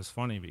thought it was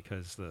funny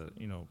because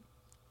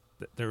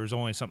there was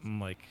only something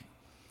like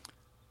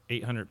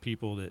 800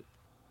 people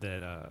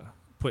that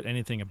put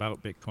anything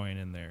about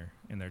Bitcoin in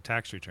their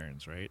tax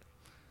returns, right?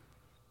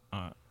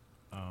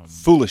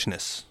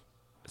 Foolishness.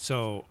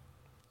 So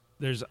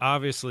there's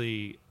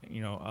obviously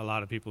a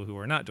lot of people who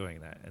are not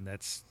doing that, and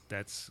that's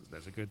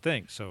a good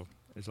thing. So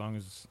as long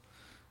as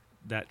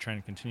that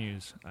trend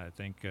continues, I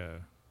think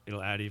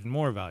it'll add even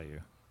more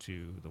value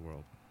to the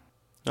world.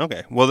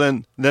 Okay. Well,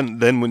 then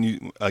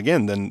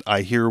then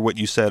I hear what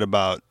you said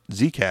about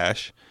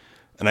Zcash,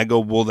 and I go,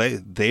 well,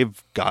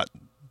 they've got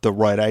the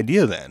right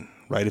idea then,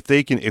 right? If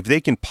they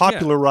can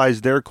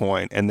popularize their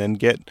coin and then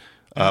get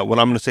what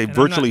I'm going to say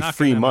virtually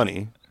free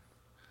money.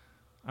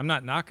 I'm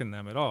not knocking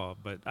them at all,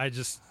 but I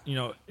just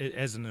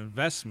as an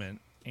investment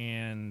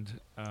and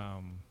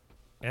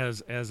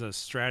as a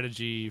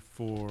strategy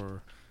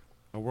for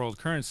a world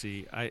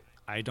currency,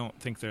 I don't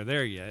think they're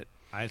there yet.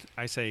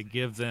 I say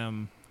give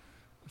them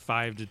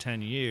 5 to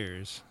 10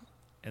 years,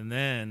 and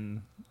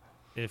then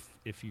if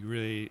you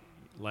really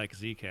like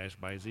Zcash,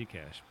 buy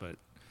Zcash. But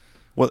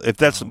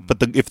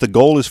if the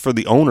goal is for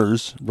the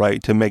owners,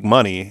 right, to make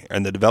money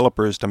and the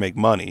developers to make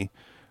money,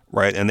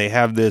 right, and they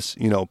have this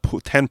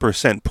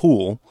 10%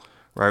 pool,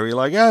 right, where you're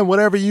like, yeah,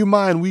 whatever you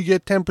mine, we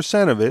get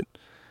 10% of it,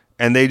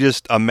 and they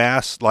just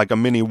amass like a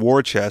mini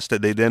war chest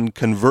that they then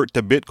convert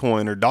to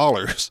Bitcoin or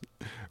dollars,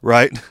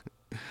 right?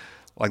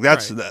 Like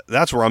that's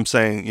where I'm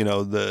saying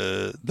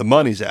the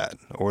money's at,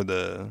 or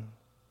the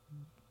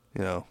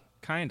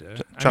kind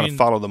of trying to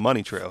follow the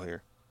money trail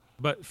here.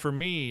 But for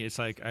me, it's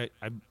like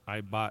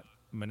I bought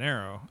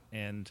Monero,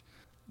 and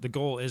the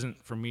goal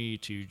isn't for me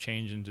to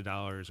change into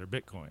dollars or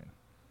Bitcoin.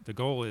 The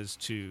goal is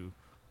to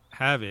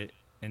have it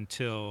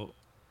until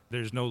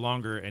there's no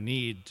longer a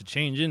need to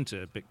change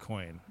into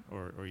Bitcoin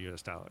or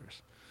US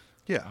dollars.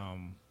 Yeah.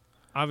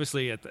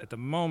 Obviously, at the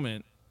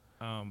moment,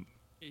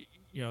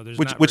 there's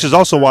which is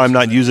also why I'm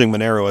not using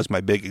Monero as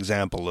my big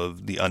example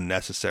of the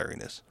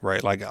unnecessariness,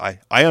 right? Like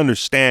I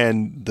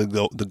understand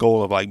the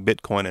goal of like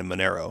Bitcoin and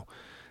Monero.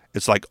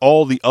 It's like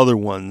all the other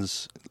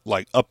ones,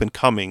 like up and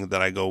coming,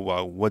 that I go,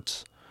 well,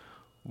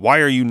 why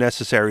are you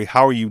necessary?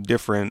 How are you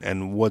different?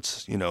 And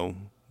what's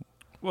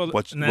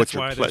what's that's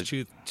your why pledge?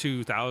 There's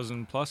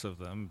 2,000 plus of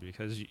them,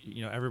 because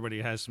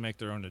everybody has to make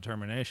their own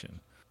determination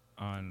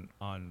on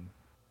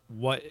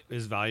what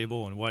is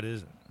valuable and what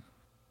isn't.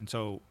 And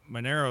so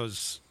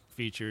Monero's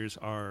features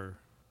are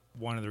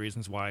one of the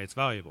reasons why it's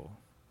valuable.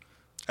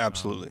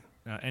 Absolutely.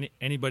 Now,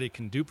 anybody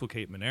can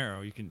duplicate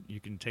Monero. You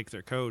can take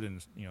their code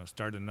and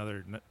start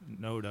another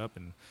node up,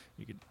 and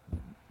you could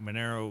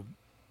Monero,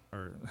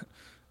 or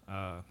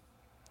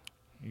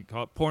you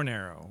call it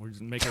Pornero. We're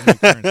just making a new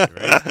currency,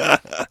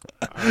 right?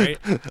 All right.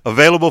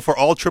 Available for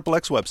all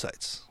XXX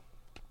websites.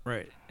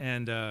 Right,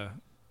 and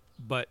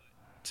but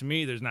to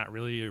me, there's not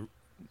really a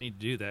need to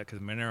do that because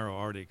Monero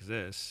already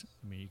exists.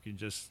 I mean, you can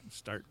just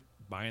start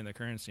buying the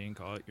currency and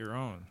call it your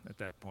own at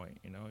that point.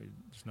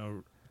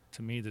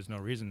 There's no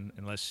reason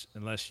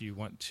unless you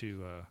want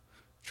to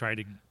try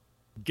to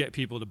get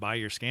people to buy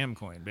your scam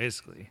coin,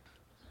 basically.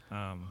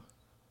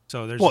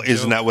 So there's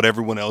isn't that what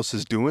everyone else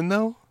is doing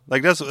though?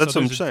 Like that's what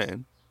I'm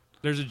saying.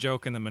 There's a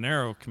joke in the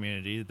Monero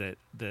community that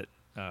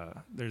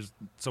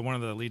one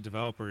of the lead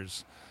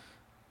developers.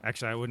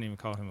 Actually, I wouldn't even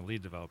call him a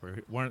lead developer.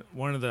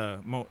 One of the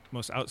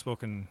most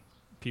outspoken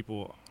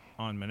people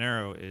on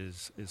Monero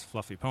is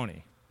Fluffy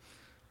Pony.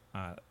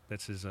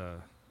 That's his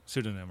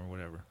pseudonym or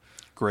whatever.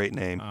 Great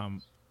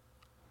name.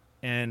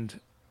 And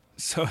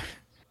so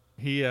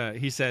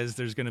he says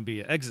there's going to be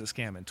an exit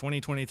scam in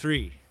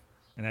 2023,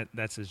 and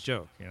that's his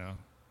joke,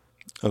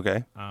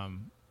 Okay.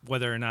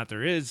 Whether or not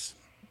there is,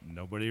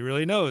 nobody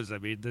really knows. I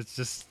mean, that's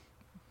just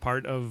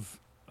part of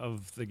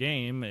the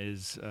game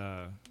is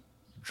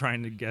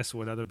trying to guess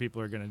what other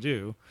people are going to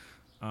do.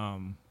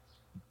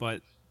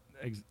 But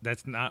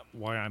that's not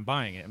why I'm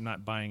buying it. I'm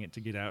not buying it to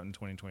get out in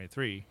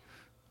 2023,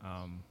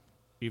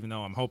 even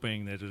though I'm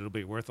hoping that it'll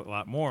be worth a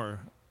lot more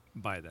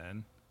by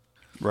then.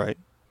 Right.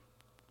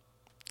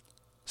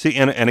 See,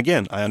 and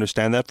again, I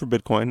understand that for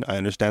Bitcoin. I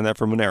understand that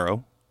for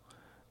Monero.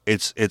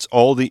 It's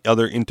all the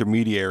other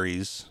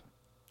intermediaries,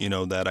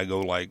 that I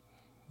go like,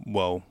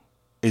 well,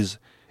 is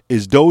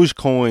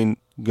Dogecoin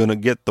gonna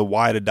get the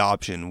wide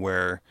adoption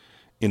where,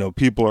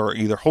 people are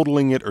either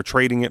hodling it or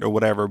trading it or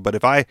whatever. But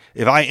if I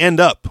end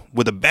up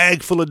with a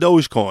bag full of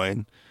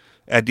Dogecoin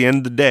at the end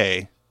of the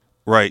day,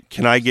 right,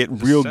 can I get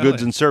real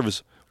goods and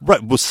service?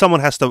 Right, well,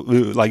 someone has to,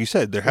 like you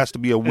said, there has to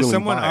be a willing buyer. If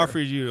someone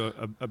offered you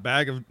a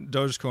bag of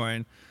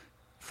Dogecoin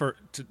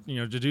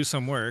to do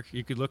some work,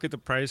 you could look at the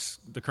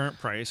current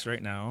price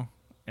right now,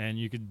 and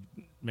you could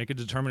make a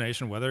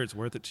determination whether it's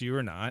worth it to you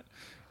or not.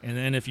 And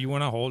then if you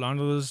want to hold on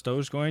to this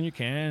Dogecoin, you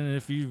can. And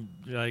if you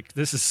like,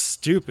 this is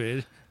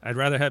stupid, I'd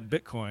rather have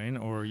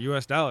Bitcoin or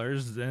US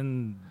dollars,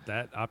 then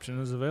that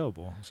option is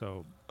available.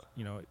 So,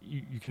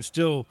 you can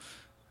still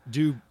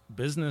do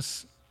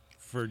business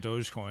for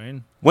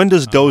Dogecoin. When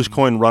does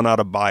Dogecoin run out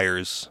of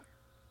buyers?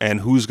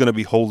 And who's going to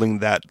be holding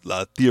that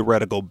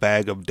theoretical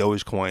bag of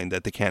Dogecoin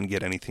that they can't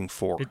get anything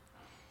for?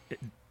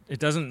 It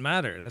doesn't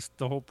matter. That's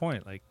the whole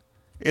point. Like,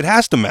 it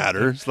has to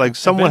matter. It's like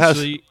someone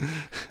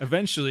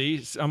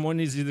eventually, someone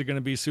is either going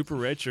to be super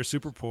rich or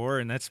super poor,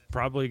 and that's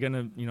probably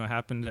going to,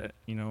 happen to,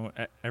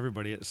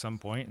 everybody at some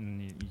point,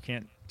 and you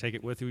can't take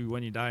it with you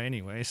when you die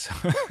anyway. So,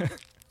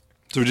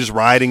 so we're just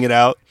riding it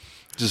out.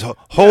 Just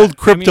hold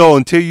crypto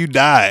until you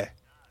die.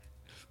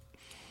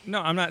 No,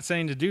 I'm not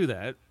saying to do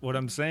that. What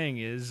I'm saying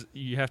is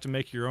you have to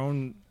make your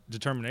own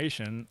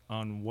determination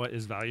on what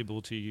is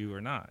valuable to you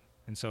or not.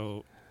 And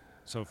so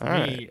for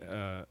me,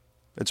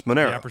 it's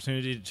Monero. The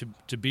opportunity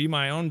to be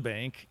my own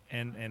bank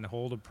and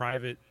hold a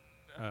private,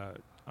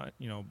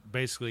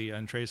 basically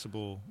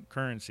untraceable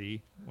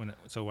currency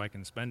so I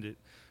can spend it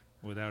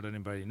without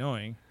anybody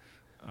knowing,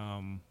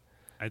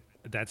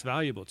 that's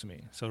valuable to me.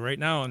 So right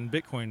now in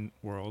Bitcoin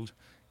world,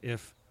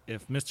 if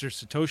Mr.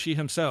 Satoshi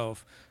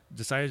himself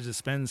decided to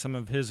spend some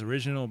of his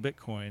original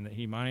Bitcoin that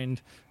he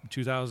mined in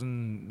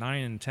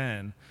 2009 and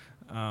 10,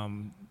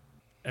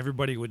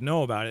 everybody would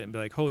know about it and be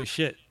like, "Holy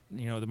shit!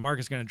 The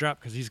market's going to drop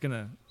because he's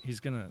gonna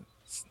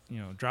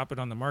drop it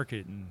on the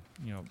market and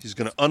he's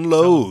going to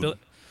unload,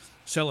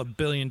 sell $1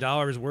 billion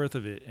worth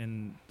of it,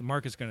 and the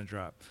market's going to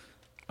drop."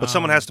 But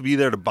someone has to be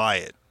there to buy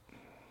it.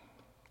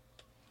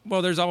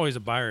 Well, there's always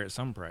a buyer at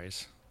some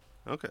price.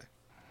 Okay.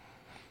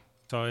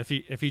 So if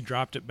he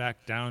dropped it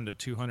back down to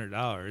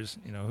 $200,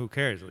 who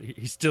cares?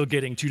 He's still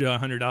getting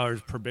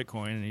 $200 per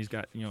Bitcoin, and he's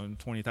got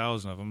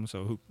 20,000 of them.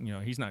 So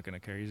he's not going to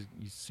care. He's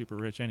super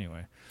rich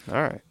anyway.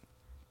 All right,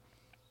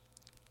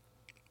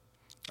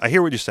 I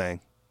hear what you're saying,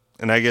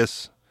 and I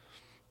guess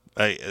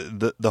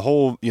the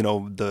whole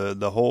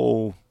the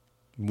whole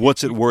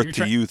what's it worth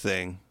to you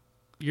thing.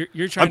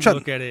 You're trying to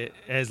look at it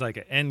as like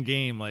an end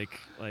game, like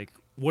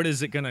what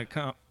is it going to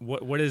come?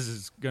 What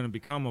is going to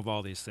become of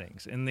all these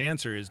things? And the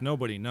answer is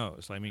nobody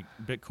knows. I mean,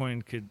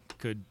 Bitcoin could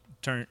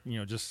turn,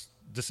 just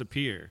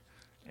disappear.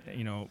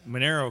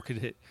 Monero could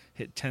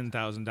hit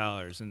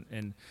 $10,000,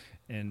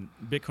 and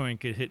Bitcoin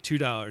could hit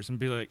 $2 and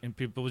be like, and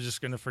people are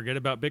just going to forget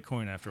about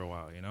Bitcoin after a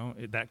while.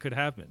 That could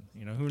happen.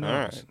 Who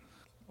knows? Right.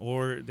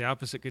 Or the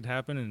opposite could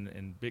happen,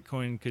 and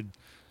Bitcoin could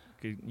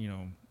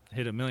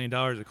hit $1 million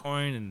a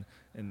coin,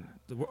 and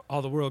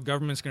all the world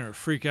government's going to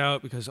freak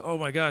out because, oh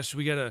my gosh,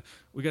 we gotta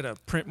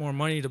print more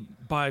money to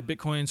buy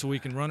Bitcoin so we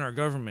can run our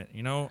government.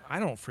 I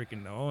don't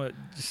freaking know. It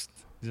just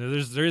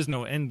there is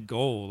no end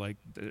goal. Like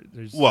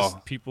there's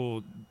just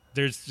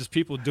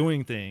people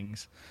doing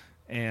things,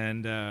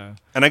 and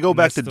I go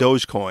back to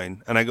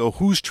Dogecoin and I go,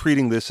 who's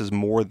treating this as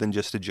more than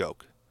just a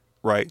joke,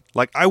 right?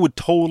 Like I would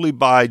totally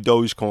buy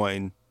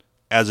Dogecoin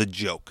as a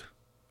joke,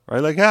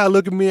 right? Like,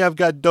 look at me, I've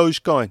got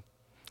Dogecoin.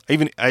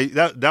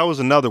 That was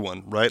another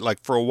one, right?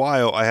 Like for a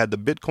while, I had the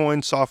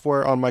Bitcoin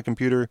software on my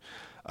computer,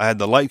 I had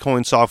the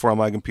Litecoin software on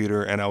my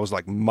computer, and I was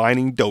like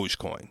mining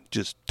Dogecoin.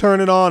 Just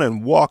turn it on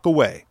and walk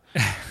away.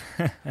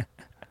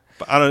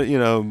 But I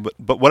don't,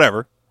 but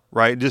whatever,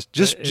 right? Just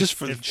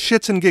for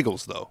shits and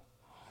giggles, though.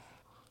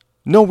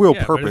 No real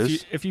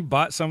purpose. If you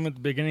bought some at the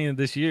beginning of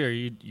this year,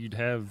 you'd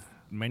have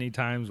many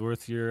times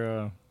worth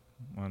your,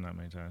 well, not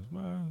many times,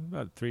 well,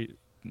 about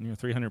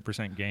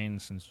 300% gain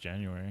since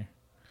January.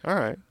 All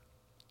right.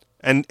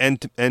 And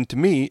to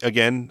me,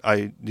 again,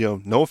 I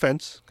no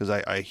offense, because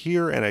I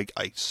hear and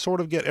I sort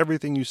of get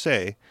everything you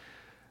say.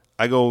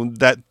 I go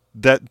that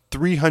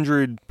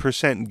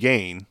 300%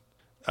 gain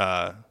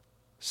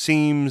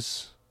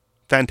seems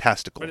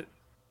fantastical. But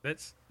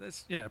that's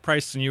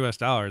priced in U.S.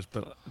 dollars,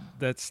 but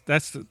that's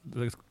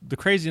the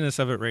craziness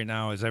of it right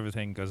now is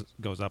everything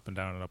goes up and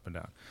down and up and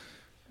down,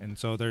 and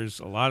so there's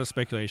a lot of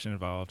speculation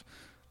involved.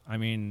 I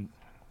mean,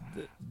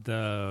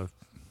 the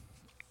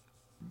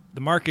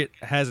market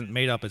hasn't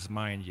made up its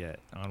mind yet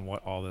on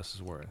what all this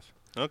is worth.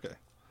 Okay.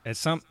 At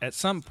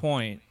some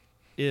point,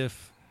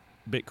 if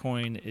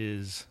Bitcoin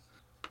is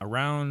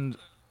around,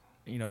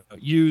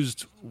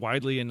 used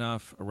widely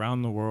enough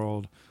around the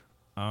world,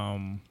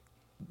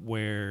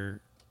 where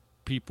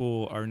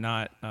people are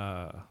not,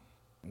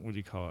 what do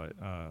you call it?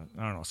 I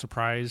don't know,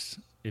 surprised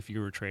if you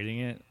were trading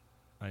it.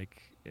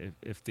 Like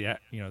if the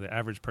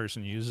average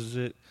person uses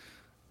it,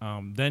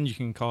 then you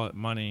can call it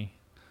money.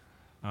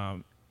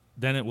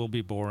 Then it will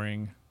be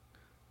boring.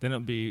 Then it'll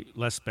be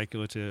less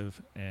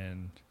speculative,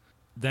 and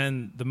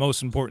then the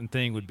most important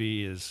thing would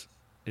be is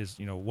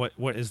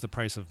what is the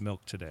price of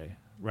milk today,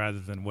 rather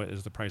than what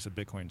is the price of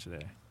Bitcoin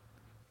today.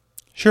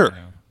 Sure.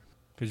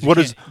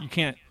 Because you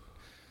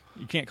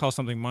can't call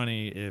something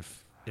money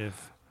if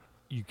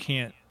you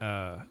can't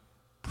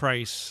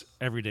price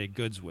everyday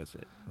goods with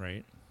it,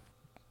 right?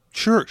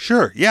 Sure.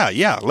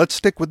 Yeah. Let's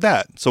stick with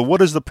that. So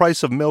what is the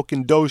price of milk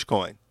in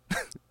Dogecoin?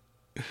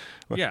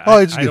 Yeah, Oh,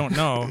 it's I good. don't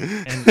know,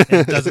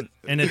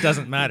 and it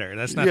doesn't matter.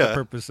 That's not the Yeah.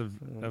 purpose of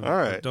All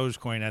right.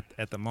 Dogecoin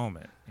at the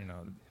moment. You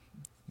know,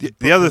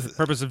 The other,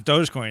 purpose of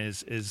Dogecoin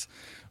is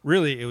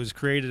really it was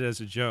created as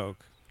a joke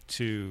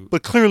to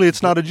but clearly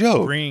it's not a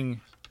joke.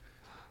 bring.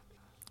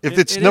 If It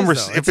it's is, number,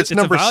 though. if it's a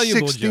number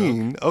valuable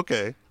 16,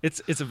 okay.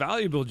 It's a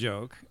valuable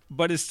joke,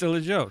 but it's still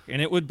a joke,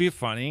 and it would be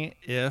funny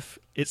if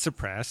it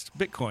surpassed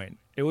Bitcoin.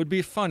 It would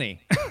be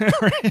funny,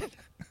 right?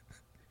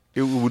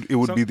 It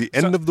would be the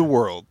end of the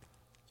world.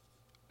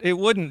 It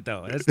wouldn't,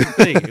 though. That's the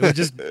thing.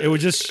 It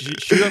would just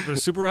shoot up a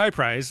super high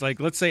price.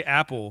 Like, let's say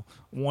Apple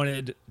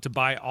wanted to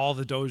buy all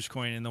the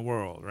Dogecoin in the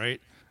world,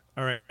 right?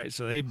 All right,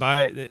 so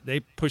they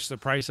push the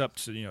price up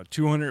to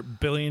 $200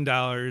 billion,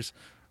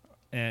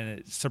 and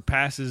it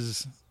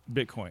surpasses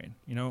Bitcoin.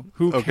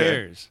 Who Okay.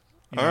 cares?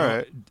 All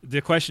right. The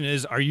question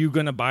is, are you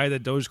going to buy the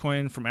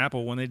Dogecoin from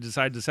Apple when they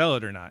decide to sell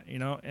it or not?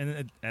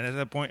 And at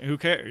that point, who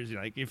cares?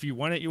 Like, if you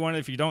want it, you want it.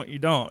 If you don't, you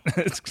don't.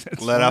 it's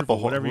Let Apple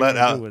whatever you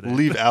wanna do with it.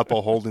 leave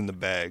Apple holding the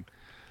bag.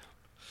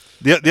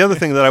 The other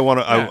thing that I want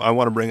to Yeah. I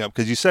want to bring up,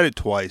 because you said it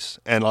twice,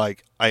 and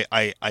like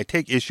I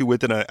take issue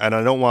with it, and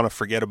I don't want to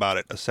forget about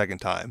it a second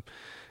time,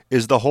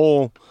 is the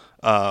whole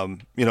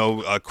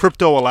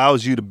crypto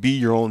allows you to be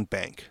your own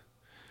bank,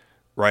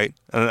 right?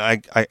 And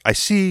I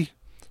see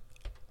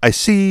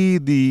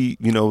the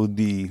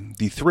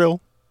the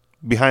thrill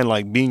behind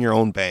like being your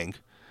own bank,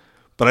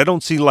 but I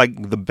don't see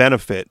like the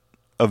benefit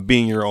of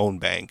being your own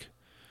bank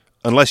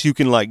unless you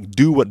can like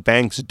do what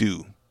banks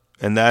do,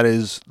 and that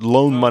is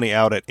loan money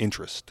out at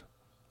interest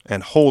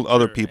and hold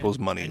other Sure. people's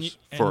And monies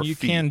you, for and a you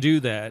fee. can do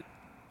that,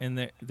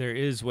 and there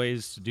is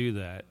ways to do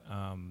that.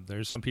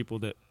 There's some people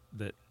that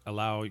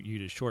allow you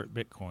to short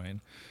Bitcoin,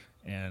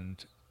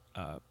 and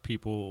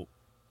people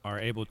are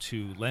able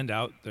to lend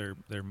out their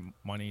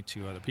money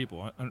to other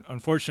people.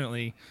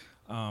 Unfortunately,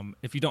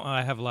 if you don't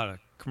have a lot of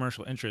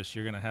commercial interest,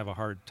 you're going to have a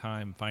hard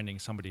time finding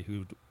somebody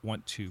who'd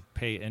want to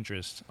pay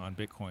interest on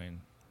Bitcoin,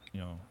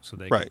 so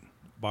they Right. can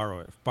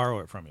borrow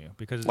it from you,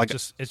 because Like-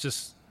 it's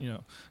just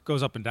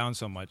goes up and down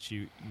so much.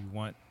 You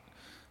want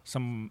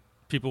some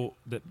people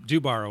that do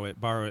borrow it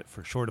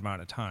for a short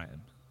amount of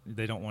time.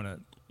 They don't want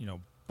to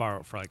borrow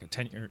it for like a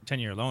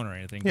 10-year loan or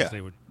anything, because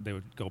Yeah. they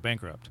would go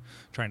bankrupt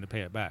trying to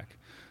pay it back.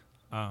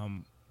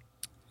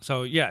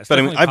 So yeah, it's But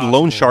I mean, definitely I've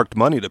loan possible. sharked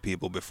money to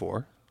people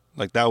before.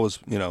 Like that was,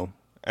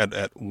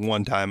 at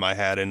one time I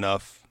had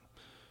enough,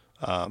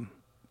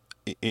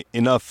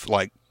 enough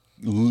like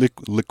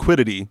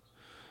liquidity,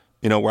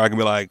 where I can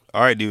be like,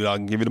 all right, dude, I'll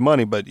give you the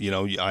money, but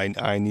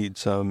I need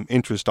some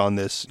interest on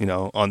this,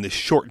 on this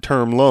short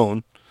term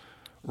loan,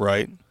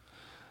 right?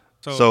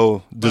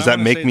 So but does I that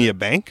wanna make say me that- a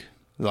bank?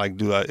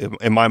 Like,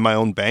 am I my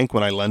own bank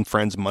when I lend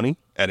friends money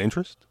at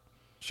interest?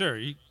 Sure,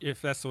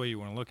 if that's the way you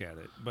want to look at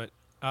it. But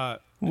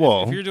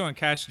Well- if you're doing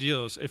cash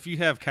deals, if you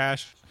have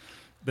cash,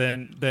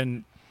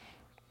 then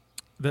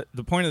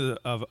the point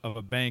of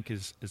a bank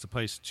is a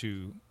place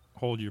to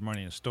hold your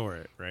money and store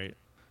it, right?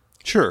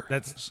 Sure.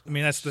 That's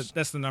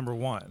the number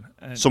one.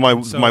 And, So my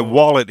and so, my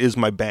wallet is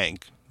my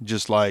bank,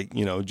 just like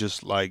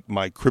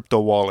my crypto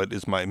wallet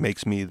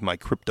makes me my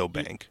crypto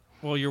bank.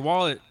 Well, your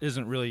wallet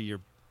isn't really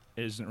your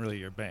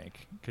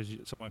bank, because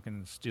someone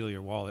can steal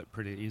your wallet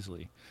pretty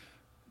easily.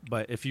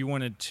 But if you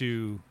wanted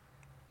to,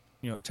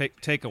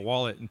 take a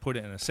wallet and put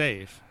it in a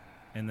safe,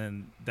 and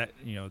then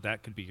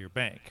that could be your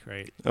bank,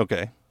 right?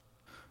 Okay.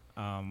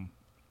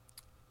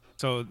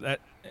 So that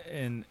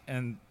and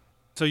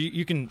so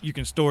you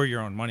can store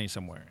your own money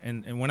somewhere.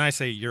 And when I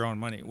say your own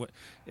money,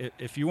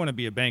 if you want to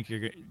be a bank,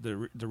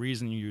 the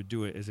reason you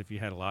do it is if you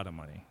had a lot of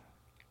money.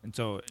 And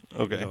so,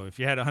 Okay. if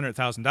you had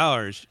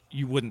 $100,000,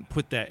 you wouldn't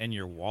put that in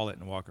your wallet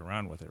and walk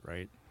around with it,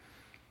 right?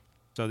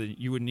 So that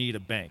you would need a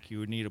bank. You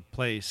would need a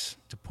place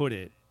to put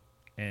it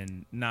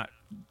and not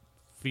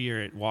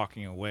fear it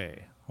walking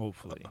away,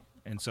 hopefully.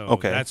 And so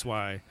Okay. that's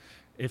why,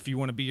 if you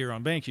want to be your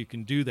own bank, you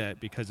can do that,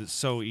 because it's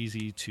so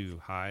easy to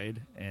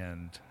hide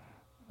and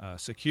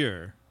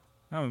secure.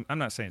 I'm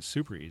not saying it's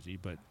super easy,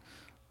 but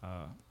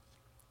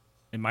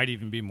it might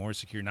even be more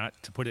secure not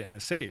to put it in a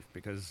safe,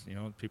 because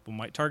people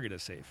might target a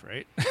safe,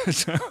 right?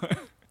 So,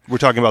 We're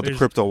talking about the There's-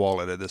 crypto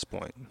wallet at this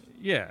point.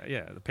 yeah,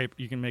 the paper,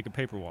 you can make a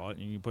paper wallet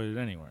and you can put it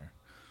anywhere,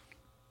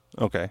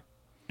 Okay.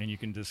 and you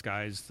can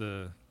disguise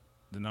the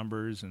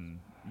numbers, and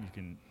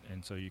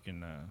so you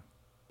can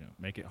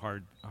make it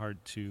hard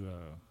to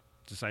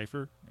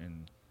decipher,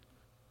 and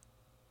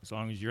as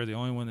long as you're the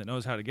only one that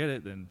knows how to get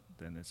it, then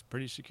it's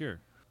pretty secure.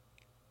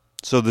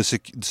 So the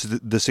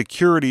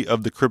security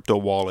of the crypto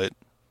wallet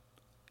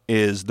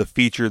is the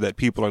feature that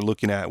people are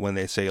looking at when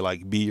they say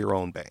like be your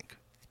own bank.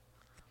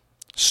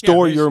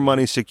 Store your basically.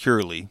 money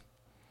securely.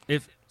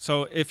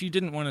 If you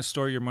didn't want to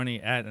store your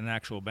money at an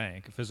actual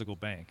bank, a physical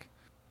bank,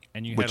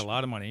 and you Which- had a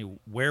lot of money,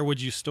 where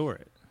would you store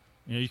it?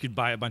 You could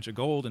buy a bunch of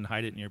gold and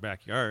hide it in your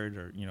backyard,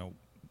 or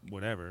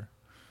whatever.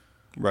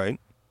 Right.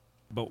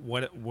 But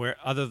where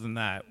other than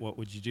that, what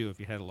would you do if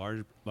you had a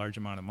large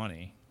amount of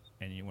money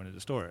and you wanted to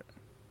store it?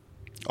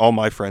 All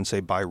my friends say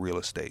buy real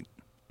estate.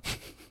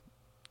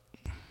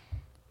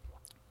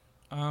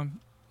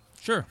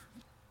 Sure.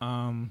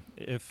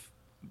 If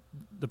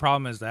the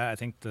problem is that I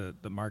think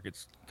the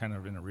market's kind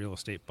of in a real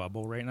estate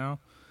bubble right now,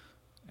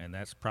 and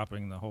that's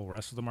propping the whole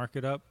rest of the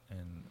market up,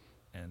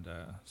 and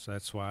so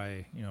that's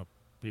why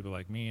people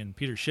like me and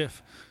Peter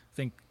Schiff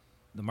think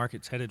the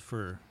market's headed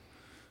for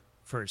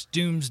its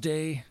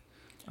doomsday.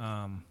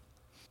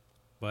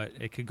 But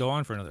it could go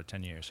on for another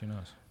 10 years. Who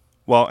knows?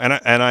 Well,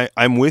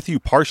 I'm with you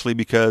partially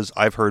because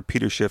I've heard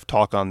Peter Schiff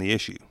talk on the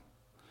issue,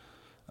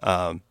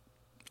 and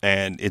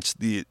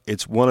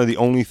it's one of the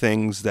only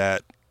things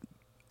that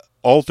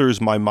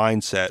alters my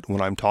mindset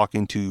when I'm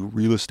talking to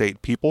real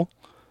estate people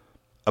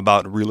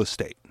about real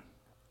estate,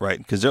 right?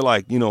 Because they're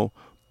like,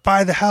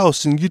 buy the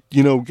house and get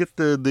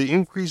the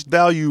increased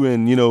value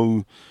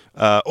and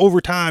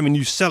over time, and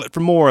you sell it for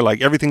more,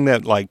 like everything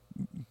that like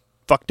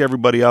fucked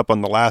everybody up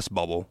on the last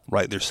bubble,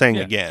 right? They're saying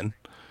again.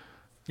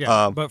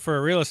 Yeah, but for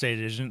a real estate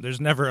agent, there's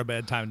never a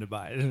bad time to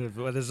buy.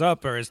 Whether it's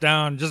up or it's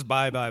down, just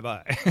buy.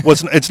 Well,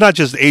 it's not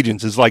just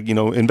agents. It's like,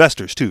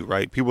 investors too,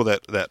 right? People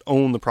that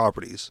own the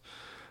properties.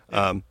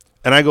 And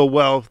I go,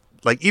 well,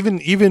 like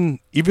even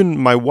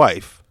my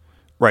wife,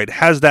 right,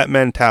 has that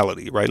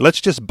mentality, right?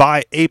 Let's just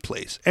buy a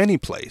place, any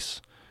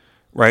place,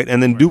 right?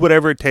 And then do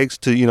whatever it takes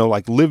to,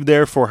 like live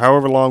there for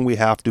however long we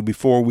have to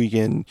before we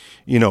can,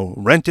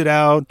 rent it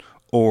out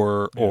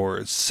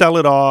or sell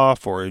it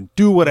off or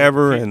do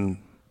whatever. And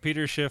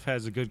Peter Schiff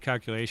has a good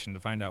calculation to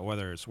find out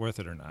whether it's worth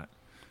it or not.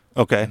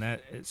 Okay. And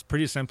that it's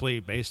pretty simply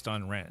based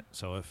on rent.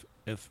 So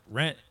if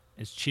rent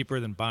is cheaper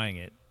than buying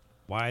it,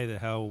 why the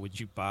hell would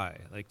you buy?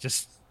 Like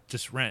just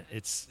rent.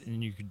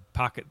 And you could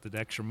pocket the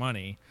extra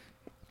money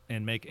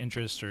and make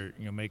interest or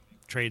make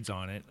trades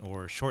on it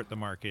or short the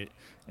market.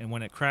 And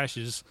when it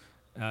crashes,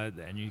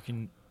 then you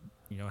can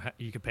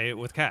you can pay it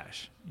with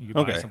cash. You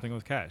can buy something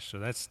with cash. So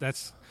that's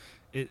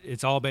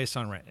it's all based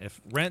on rent.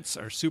 If rents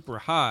are super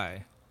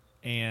high,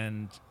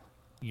 and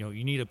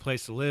you need a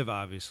place to live,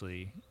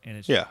 obviously, and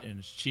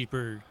it's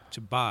cheaper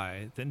to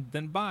buy,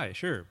 then buy,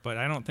 sure. But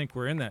I don't think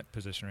we're in that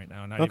position right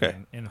now. Not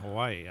even in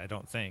Hawaii. I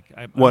don't think.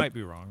 I might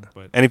be wrong,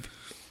 but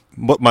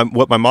what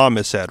my mom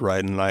has said,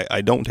 right, and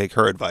I don't take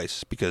her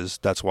advice because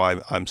that's why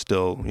I'm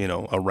still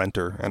a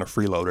renter and a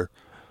freeloader.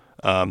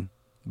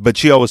 But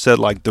she always said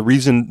like the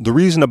reason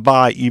to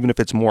buy, even if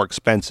it's more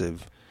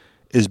expensive,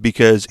 is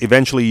because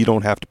eventually you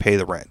don't have to pay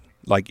the rent.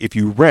 Like if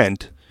you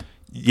rent,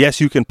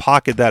 yes, you can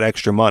pocket that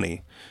extra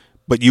money,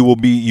 but you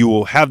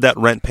will have that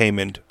rent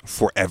payment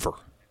forever,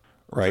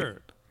 right?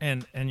 Sure.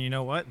 And you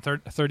know what?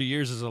 30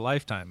 years is a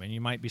lifetime, and you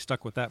might be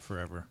stuck with that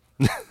forever.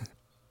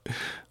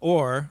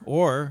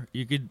 or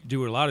you could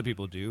do what a lot of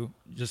people do,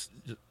 just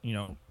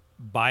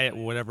buy it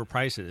whatever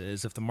price it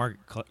is. If the market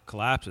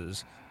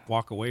collapses,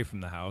 walk away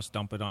from the house,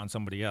 dump it on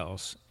somebody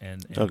else,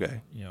 and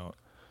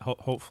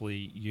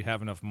hopefully you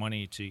have enough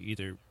money to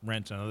either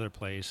rent another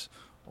place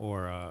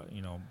or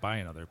buy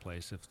another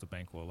place if the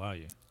bank will allow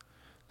you.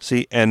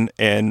 See, and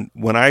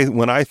when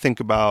I think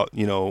about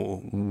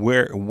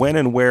when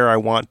and where I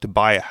want to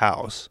buy a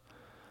house,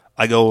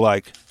 I go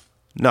like,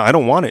 no, I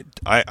don't want it.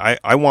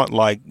 I want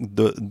like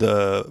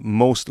the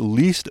most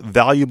least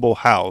valuable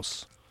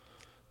house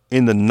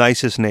in the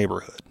nicest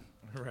neighborhood.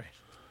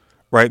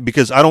 Right,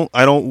 because I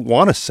don't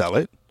want to sell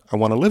it. I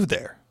want to live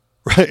there.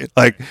 Right,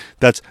 like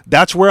that's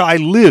where I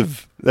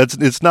live.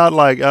 It's not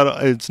like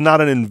it's not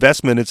an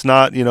investment. It's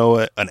not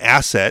an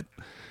asset.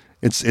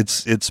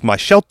 It's my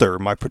shelter,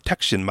 my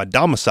protection, my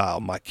domicile,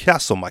 my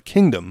castle, my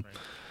kingdom.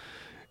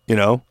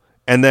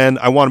 And then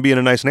I want to be in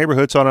a nice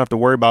neighborhood, so I don't have to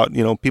worry about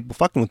people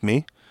fucking with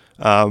me.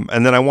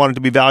 And then I want it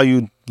to be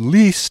valued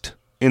least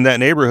in that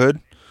neighborhood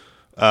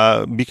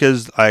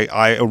because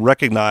I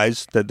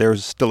recognize that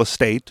there's still a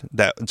state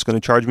that it's going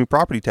to charge me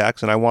property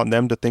tax, and I want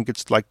them to think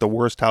it's like the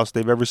worst house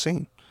they've ever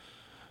seen.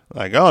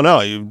 Like, oh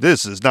no,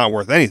 this is not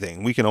worth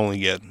anything. We can only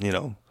get,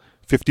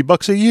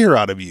 $50 a year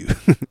out of you,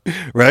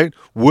 right?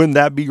 Wouldn't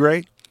that be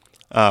great?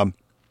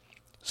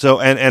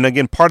 So, and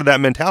again, part of that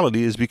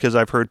mentality is because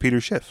I've heard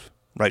Peter Schiff,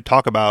 right,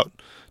 talk about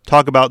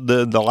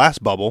the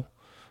last bubble,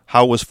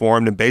 how it was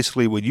formed, and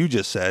basically what you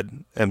just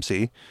said,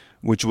 MC,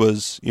 which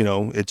was,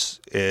 it's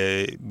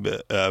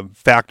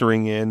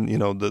factoring in,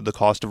 the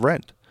cost of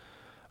rent.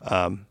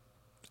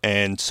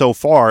 And so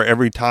far,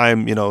 every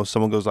time,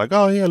 someone goes like,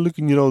 oh yeah, look,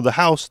 the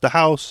house,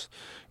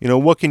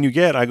 what can you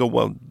get? I go,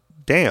 well,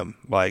 damn,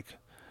 like,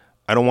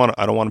 I don't want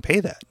to pay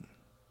that,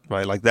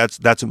 right? Like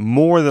that's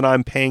more than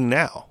I'm paying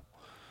now,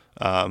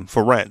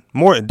 for rent.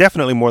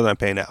 Definitely more than I'm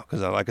paying now. Cause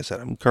like I said,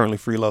 I'm currently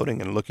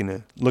freeloading and looking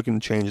to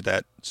change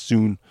that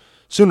sooner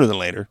than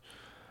later.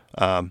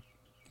 But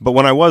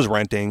when I was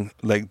renting,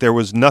 like there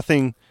was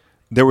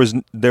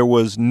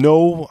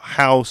no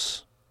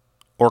house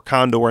or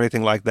condo or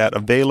anything like that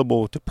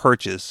available to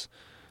purchase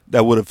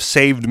that would have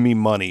saved me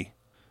money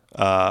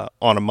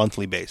on a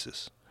monthly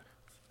basis.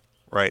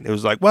 Right? It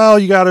was like, well,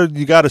 you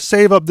gotta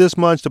save up this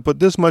much to put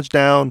this much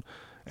down,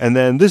 and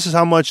then this is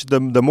how much the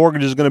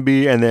mortgage is going to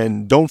be, and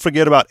then don't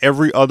forget about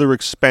every other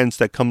expense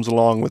that comes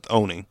along with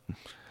owning.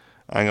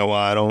 I go, well,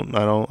 I don't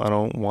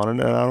want it,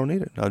 and I don't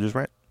need it. I'll just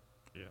rent.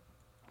 Yeah.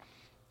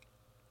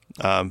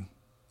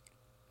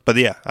 but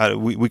yeah,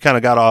 we kind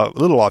of got a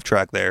little off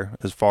track there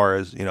as far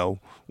as,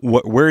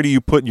 where do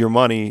you put your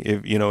money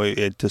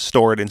if, to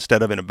store it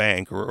instead of in a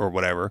bank or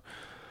whatever.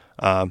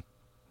 And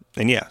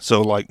yeah,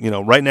 so like,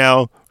 right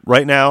now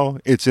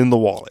it's in the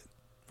wallet,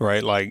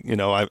 right? Like,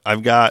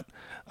 I've got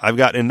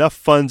enough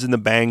funds in the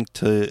bank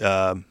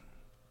to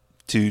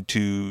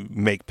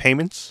make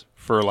payments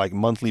for like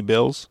monthly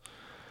bills.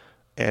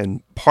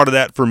 And part of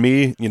that for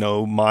me,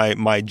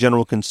 my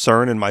general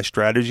concern and my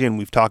strategy, and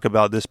we've talked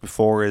about this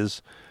before,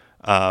 is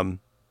I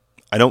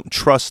don't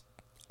trust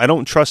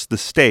the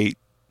state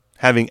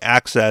having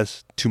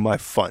access to my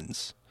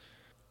funds,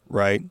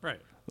 right?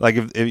 Right. Like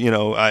if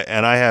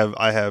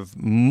I have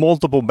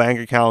multiple bank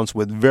accounts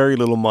with very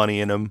little money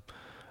in them,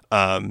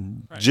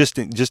 Right. just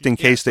in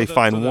case they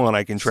find one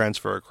I can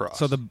transfer across.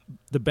 So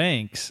the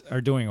banks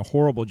are doing a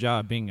horrible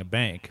job being a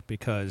bank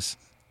because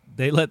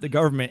they let the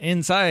government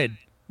inside.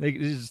 They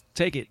just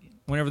take it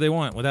whenever they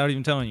want without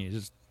even telling you.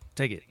 Just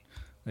take it.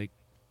 Like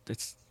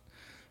it's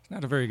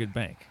not a very good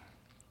bank.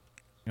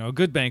 A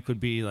good bank would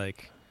be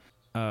like,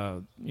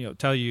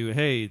 tell you,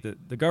 hey,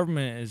 the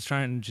government is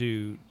trying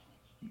to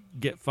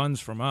get funds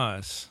from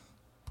us,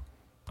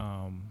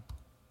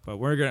 but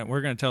we're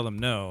gonna tell them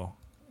no,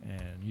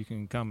 and you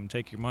can come and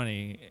take your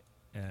money,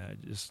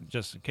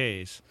 just in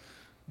case.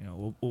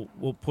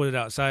 We'll put it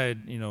outside,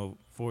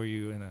 for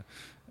you in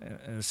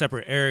a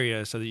separate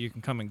area so that you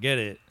can come and get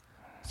it,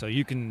 so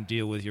you can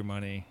deal with your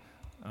money.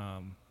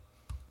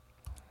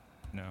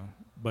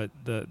 But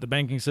the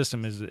banking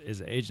system is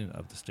an agent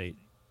of the state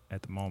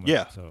at the moment.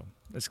 Yeah. So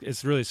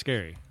it's really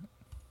scary.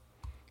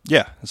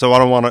 Yeah. So I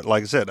don't want to,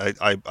 like I said,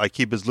 I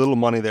keep as little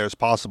money there as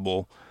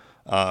possible,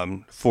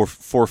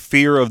 for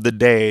fear of the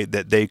day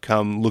that they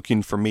come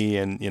looking for me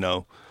and,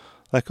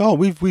 like, oh,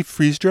 we've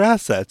freezed your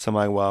assets. I'm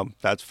like, well,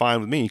 that's fine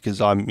with me because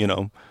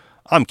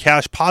I'm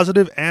cash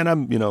positive and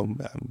I'm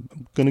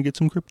going to get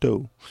some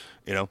crypto,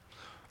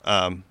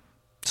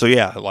 So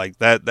yeah, like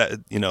that,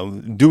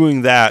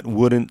 doing that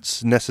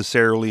wouldn't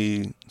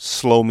necessarily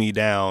slow me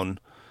down.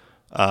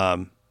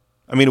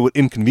 It would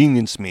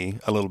inconvenience me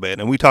a little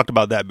bit, and we talked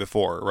about that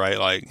before, right?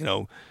 Like,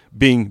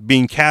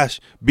 being cash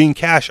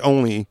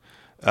only,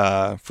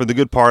 for the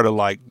good part of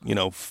like,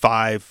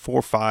 4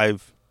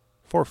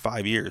 or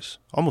 5 years,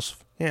 almost,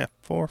 yeah,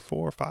 4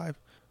 or 5,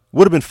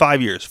 would have been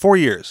 5 years, 4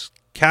 years,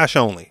 cash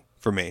only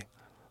for me.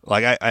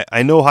 Like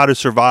I know how to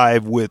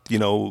survive with,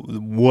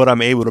 what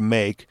I'm able to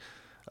make,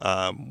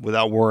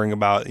 without worrying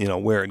about,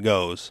 where it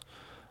goes.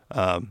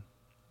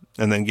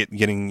 And then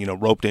getting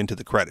roped into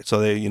the credit. So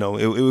they,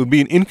 it would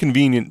be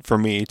inconvenient for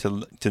me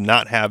to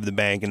not have the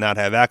bank and not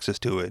have access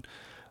to it.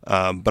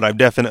 But I've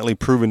definitely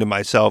proven to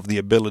myself the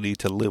ability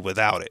to live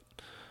without it.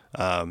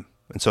 And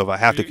so if I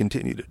have to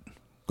continue to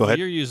go ahead.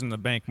 You're using the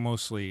bank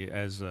mostly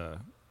as a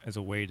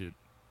way to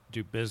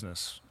do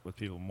business with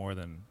people more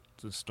than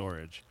the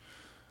storage.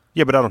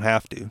 Yeah, but I don't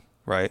have to,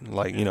 right?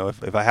 Like,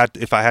 if I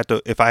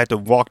had to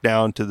walk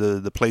down to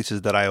the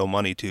places that I owe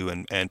money to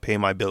and pay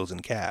my bills in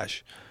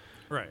cash.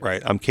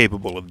 Right. I'm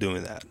capable of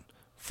doing that.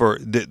 For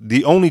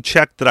the only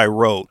check that I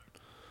wrote,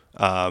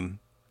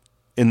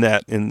 in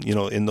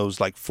those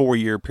like 4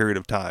 year period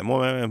of time,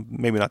 well,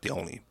 maybe not the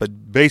only,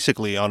 but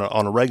basically on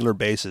a regular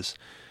basis,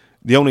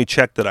 the only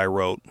check that I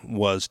wrote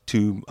was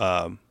to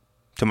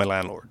my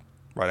landlord.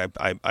 Right.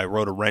 I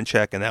wrote a rent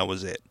check and that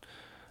was it.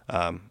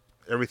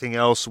 Everything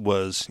else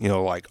was,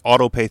 like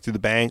auto pay through the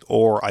bank,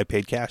 or I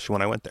paid cash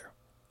when I went there.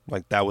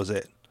 Like that was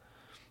it.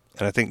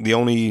 And I think the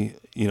only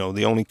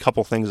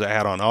couple things I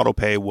had on auto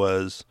pay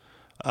was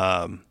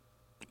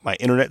my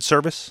internet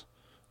service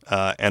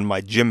and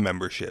my gym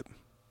membership,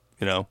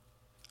 and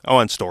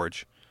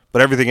storage.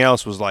 But everything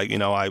else was like,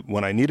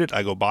 when I need it,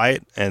 I go buy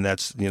it, and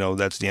that's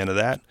the end of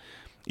that.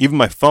 Even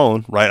my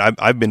phone, right?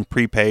 I've been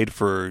prepaid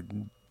for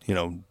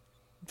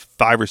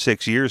 5 or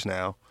 6 years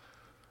now.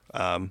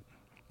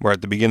 Where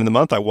at the beginning of the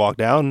month, I walk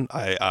down,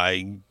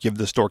 I give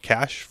the store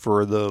cash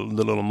for the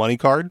little money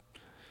card,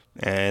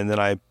 and then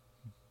I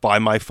buy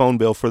my phone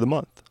bill for the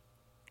month,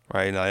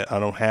 right? I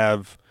don't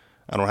have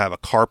a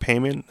car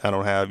payment. I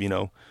don't have,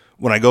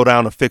 when I go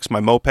down to fix my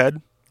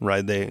moped,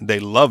 right? They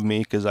love me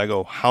because I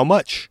go, how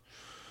much?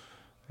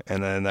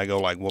 And then I go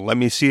like, well, let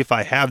me see if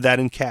I have that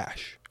in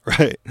cash,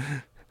 right?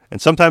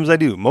 And sometimes I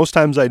do. Most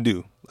times I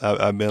do.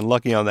 I've been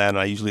lucky on that, and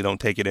I usually don't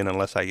take it in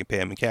unless I can pay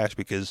them in cash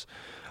because,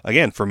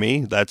 again, for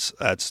me, that's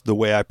the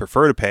way I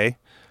prefer to pay.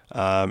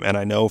 And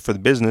I know for the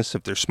business,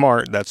 if they're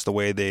smart, that's the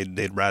way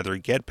they'd rather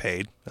get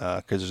paid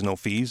because there's no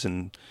fees.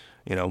 And,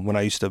 when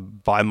I used to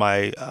buy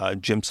my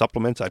gym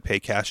supplements, I'd pay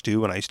cash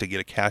too, and I used to get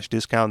a cash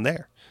discount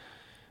there.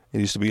 It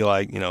used to be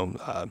like,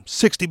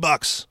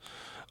 $60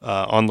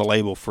 on the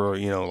label for,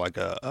 like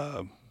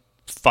a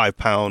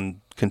 5-pound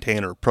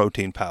container of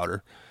protein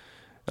powder.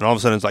 And all of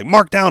a sudden it's like,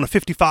 mark down to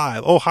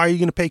 55. Oh, how are you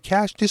going to pay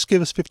cash? Just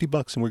give us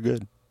 $50 and we're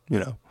good,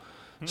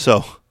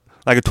 So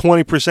like a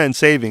 20%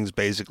 savings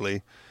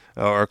basically,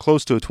 or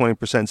close to a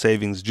 20%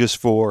 savings just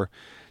for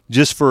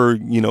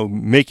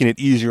making it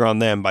easier on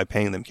them by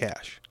paying them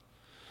cash.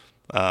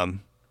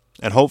 And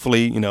And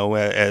hopefully,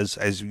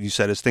 as you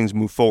said, as things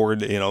move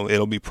forward,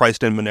 it'll be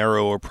priced in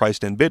Monero or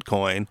priced in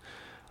Bitcoin,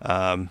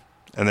 and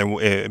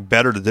then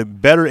better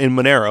in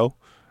Monero,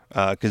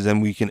 because then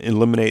we can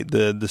eliminate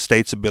the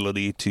state's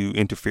ability to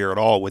interfere at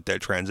all with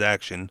that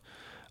transaction,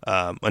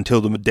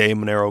 until the day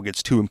Monero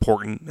gets too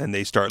important and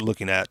they start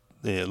looking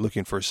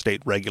for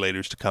state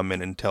regulators to come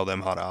in and tell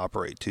them how to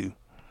operate too.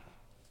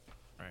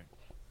 Right.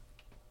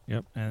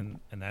 Yep, and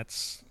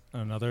that's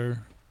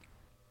another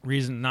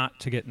reason not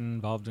to get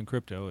involved in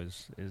crypto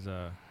is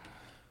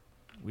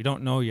we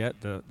don't know yet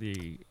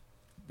the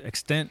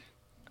extent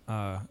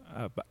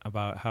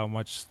about how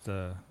much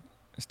the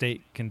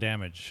state can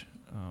damage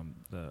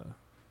the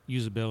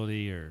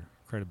usability or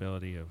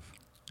credibility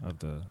of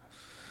the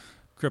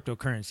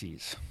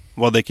cryptocurrencies.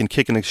 Well, they can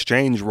kick an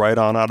exchange right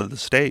on out of the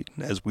state,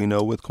 as we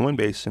know with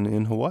Coinbase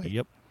in Hawaii.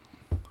 Yep.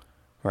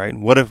 Right.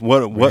 What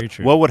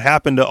would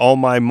happen to all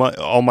my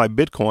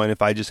Bitcoin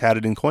if I just had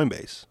it in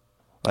Coinbase?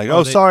 Like,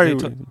 sorry,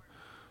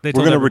 they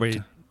told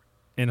everybody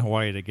in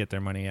Hawaii to get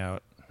their money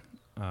out,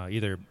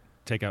 either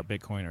take out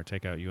Bitcoin or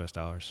take out U.S.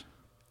 dollars.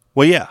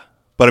 Well, yeah,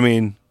 but I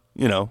mean,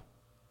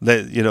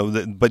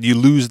 but you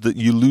lose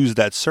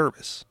that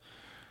service,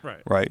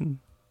 right?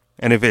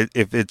 And if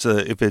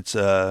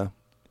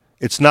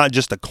it's not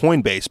just a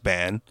Coinbase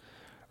ban,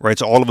 right?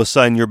 So all of a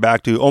sudden you're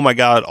back to, oh my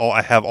God,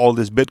 I have all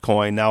this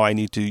Bitcoin. Now I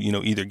need to,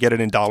 either get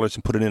it in dollars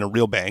and put it in a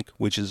real bank,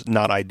 which is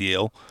not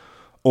ideal,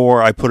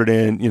 or I put it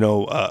in,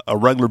 a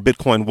regular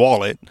Bitcoin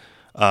wallet,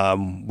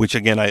 which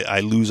again, I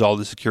lose all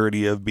the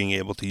security of being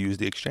able to use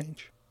the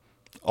exchange.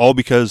 All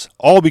because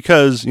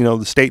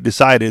the state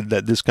decided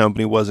that this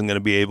company wasn't going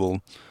to be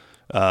able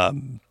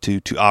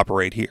to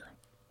operate here.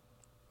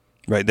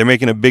 Right, they're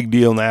making a big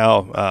deal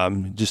now,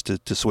 just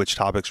to switch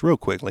topics real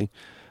quickly,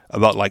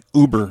 about like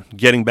Uber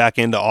getting back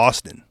into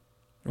Austin,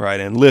 right,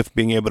 and Lyft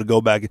being able to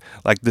go back.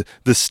 Like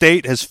the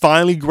state has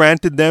finally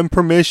granted them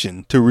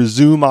permission to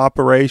resume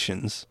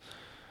operations.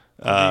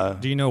 Do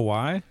you know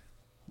why?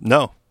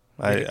 No,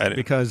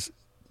 because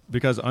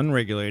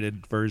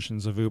unregulated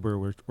versions of Uber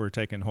were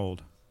taking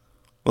hold.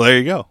 Well, there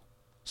you go.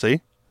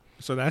 See.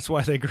 So that's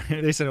why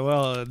they said,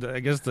 well, I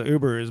guess the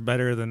Uber is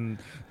better than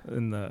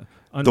the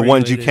unregulated. The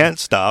ones you can't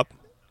stop.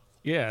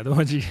 Yeah, the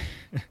ones you.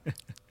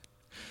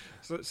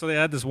 So they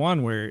had this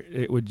one where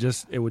it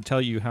would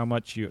tell you how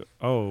much you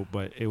owe,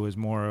 but it was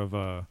more of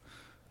a,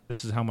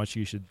 this is how much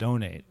you should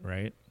donate,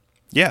 right?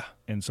 Yeah.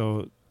 And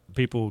so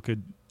people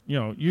could,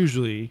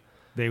 usually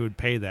they would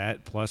pay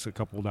that plus a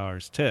couple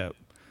dollars tip.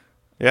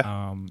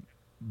 Yeah.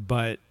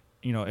 But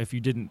if you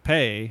didn't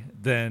pay,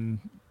 then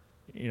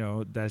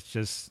that's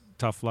just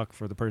tough luck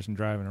for the person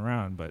driving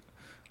around. But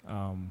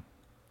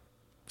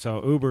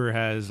so Uber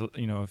has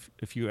a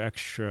few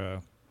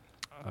extra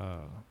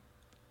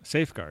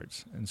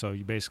safeguards, and so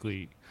you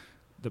basically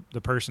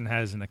the person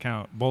has an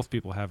account. Both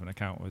people have an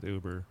account with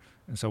Uber,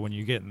 and so when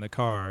you get in the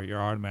car,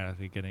 you're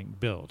automatically getting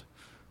billed.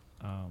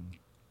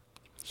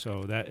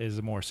 So that is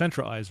a more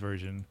centralized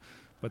version,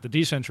 but the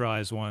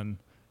decentralized one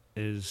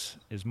is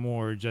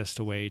more just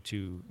a way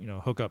to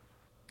hook up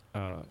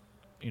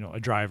a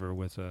driver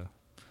with a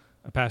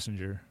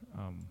passenger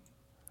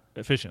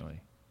efficiently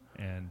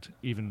and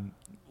even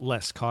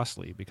less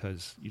costly,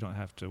 because you don't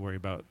have to worry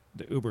about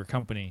the Uber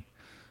company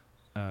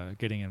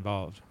getting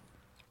involved.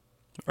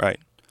 Right.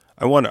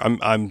 I wonder.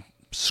 I'm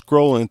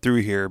scrolling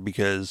through here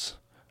because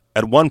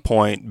at one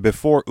point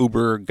before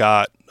Uber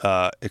got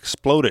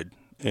exploded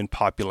in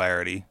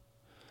popularity,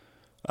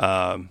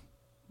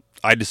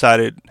 I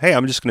decided, hey,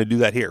 I'm just going to do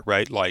that here,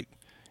 right? Like,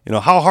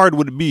 how hard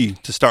would it be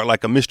to start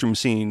like a mystery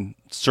machine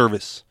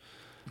service?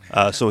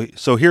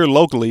 So here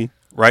locally,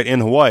 right in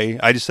Hawaii,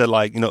 I just said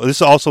like, this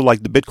is also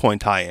like the Bitcoin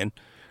tie-in,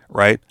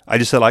 right? I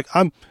just said like,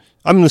 I'm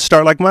going to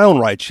start like my own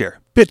rideshare,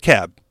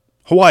 BitCab,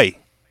 Hawaii.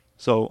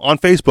 So on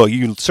Facebook,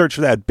 you can search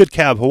for that,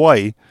 BitCab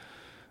Hawaii.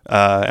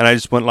 And I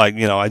just went like,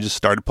 I just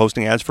started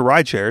posting ads for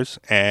rideshares,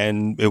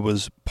 and it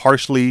was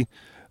partially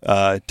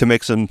to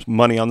make some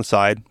money on the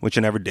side, which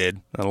I never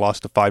did. I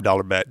lost a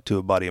 $5 bet to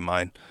a buddy of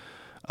mine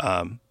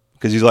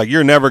because he's like,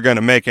 you're never going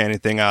to make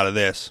anything out of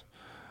this.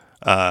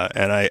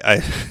 And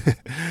I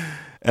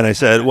and I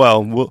said,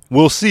 well,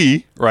 we'll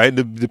see, right?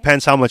 It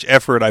depends how much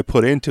effort I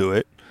put into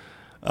it.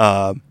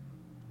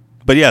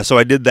 But yeah, so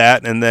I did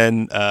that, and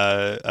then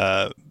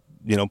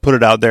put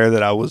it out there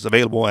that I was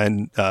available,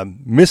 and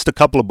missed a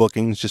couple of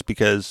bookings just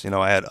because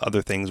I had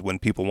other things when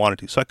people wanted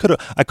to. So I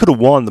could have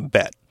won the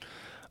bet,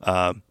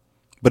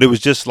 but it was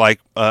just like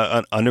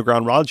an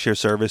underground rideshare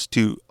service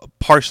to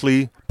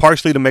partially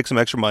to make some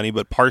extra money,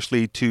 but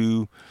partially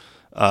to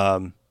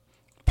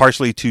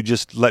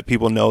just let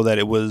people know that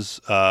it was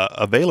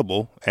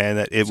available and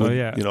that it would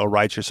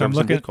rideshare service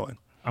in Bitcoin.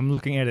 I'm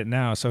looking at it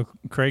now. So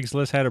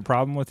Craigslist had a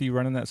problem with you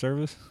running that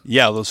service?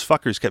 Yeah, those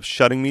fuckers kept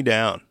shutting me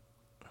down.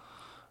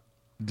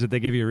 Did they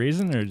give you a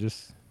reason, or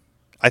just?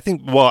 I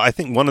think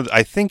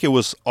it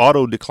was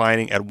auto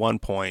declining at one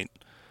point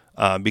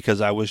because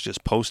I was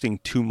just posting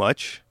too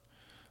much.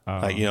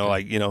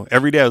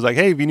 Every day I was like,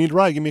 hey, if you need a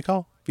ride, give me a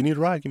call. If you need a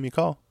ride, give me a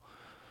call.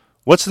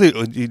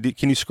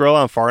 Can you scroll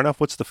down far enough?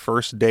 What's the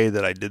first day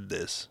that I did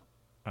this?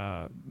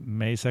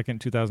 May 2nd,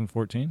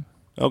 2014.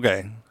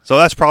 Okay, so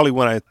that's probably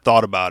when I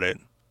thought about it.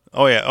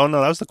 Oh yeah. Oh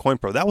no, that was the Coin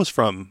Pro. That was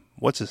from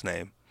what's his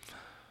name?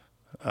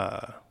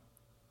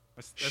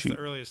 That's Shoot. the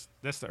earliest.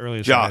 That's the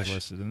earliest Josh. I've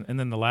listed, and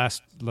then the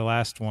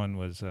last one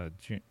was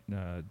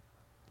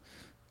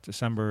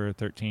December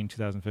 13,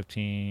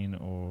 2015,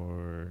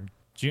 or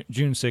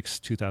June 6,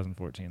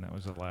 2014. That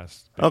was the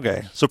last.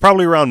 Okay, so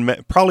probably around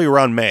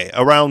May,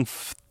 around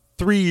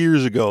 3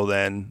 years ago.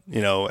 Then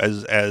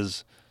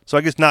as so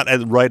I guess not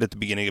right at the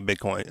beginning of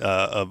Bitcoin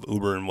of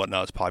Uber and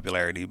whatnot's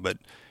popularity, but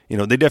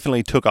they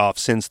definitely took off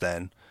since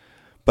then.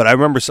 But I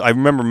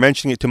remember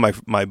mentioning it to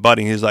my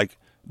buddy. He's like,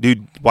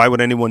 dude, why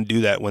would anyone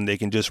do that when they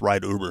can just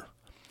ride Uber?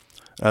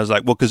 I was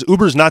like, well, because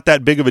Uber's not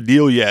that big of a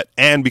deal yet,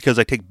 and because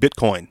I take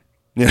Bitcoin.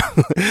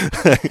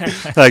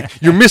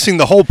 Like you're missing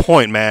the whole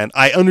point, man.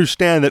 I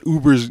understand that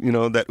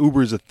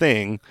Uber's a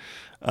thing,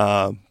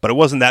 but it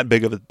wasn't that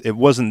big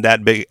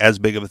as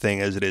big of a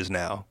thing as it is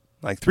now.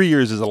 Like 3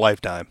 years is a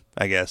lifetime,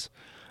 I guess.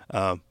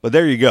 But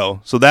there you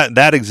go. So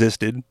that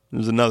existed.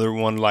 There's another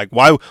one like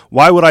why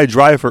would I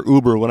drive for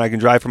Uber when I can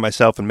drive for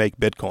myself and make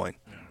Bitcoin?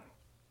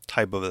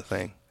 Type of a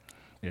thing.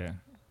 Yeah,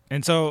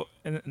 and so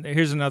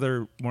here's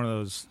another one of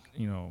those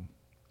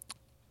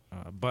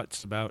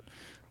buts about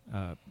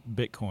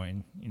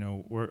Bitcoin.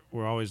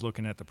 We're always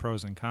looking at the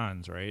pros and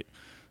cons, right?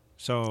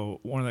 So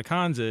one of the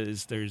cons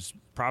is there's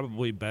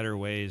probably better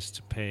ways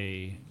to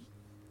pay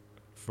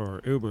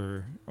for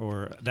Uber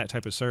or that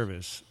type of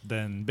service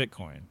than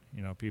Bitcoin.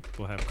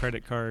 People have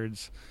credit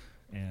cards,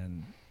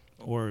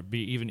 or it'd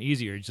be even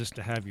easier just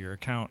to have your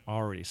account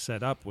already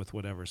set up with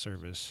whatever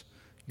service.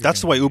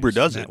 That's the way Uber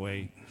does that it.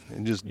 Way,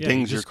 it just yeah,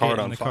 dings you your just card get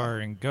on in the file. car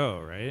and go,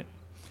 right?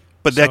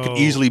 But that could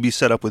easily be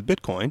set up with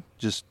Bitcoin.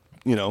 Just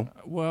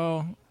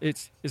Well,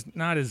 it's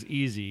not as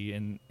easy,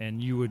 and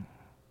you would.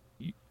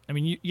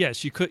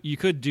 Yes, you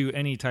could do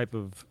any type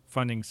of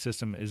funding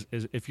system is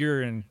if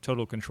you're in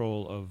total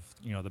control of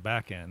the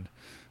back end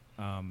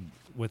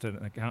with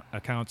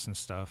accounts and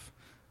stuff.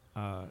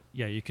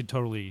 You could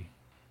totally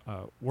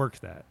work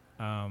that.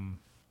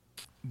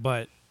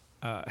 But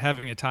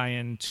having a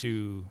tie-in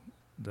to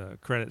the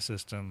credit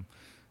system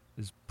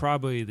is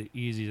probably the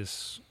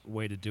easiest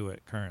way to do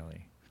it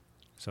currently.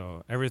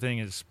 So everything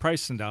is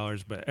priced in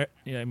dollars, but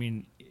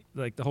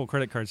like the whole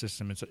credit card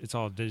system, it's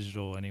all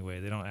digital anyway.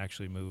 They don't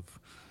actually move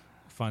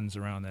funds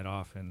around that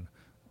often.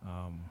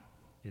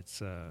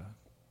 It's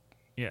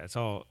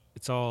all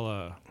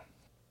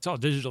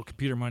digital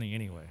computer money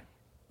anyway.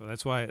 So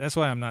that's why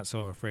I'm not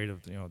so afraid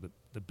of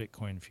the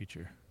Bitcoin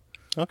future.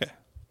 Okay,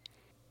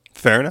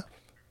 fair enough.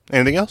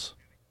 Anything else?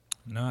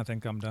 No, I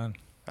think I'm done.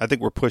 I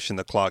think we're pushing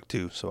the clock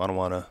too, so I don't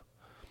want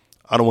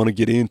to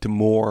get into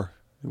more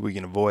if we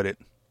can avoid it.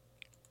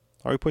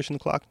 Are we pushing the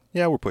clock?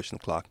 Yeah, we're pushing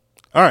the clock.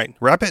 All right,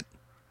 wrap it.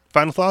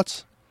 Final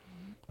thoughts?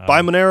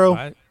 Buy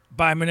Monero.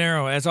 Buy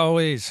Monero, as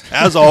always.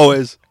 As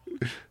always.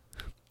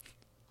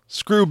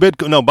 Screw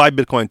Bitcoin. No, buy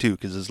Bitcoin too,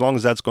 because as long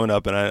as that's going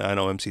up, and I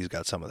know MC's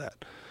got some of that.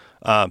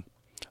 All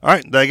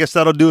right, I guess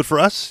that'll do it for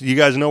us. You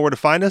guys know where to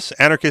find us.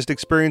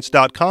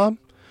 AnarchistExperience.com.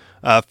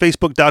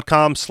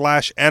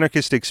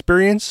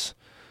 Facebook.com/AnarchistExperience.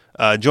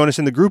 Join us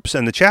in the groups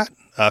and the chat.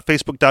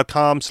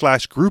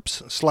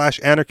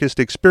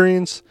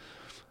 Facebook.com/groups/AnarchistExperience.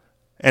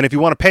 And if you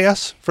want to pay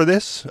us for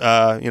this,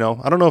 I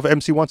don't know if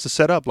MC wants to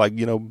set up, buy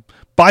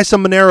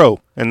some Monero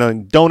and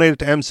then donate it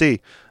to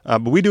MC.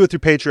 But we do it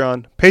through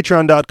Patreon,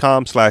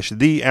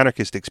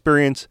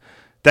 patreon.com/TheAnarchistExperience.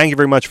 Thank you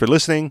very much for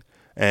listening,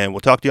 and we'll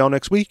talk to y'all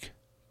next week.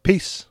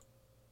 Peace.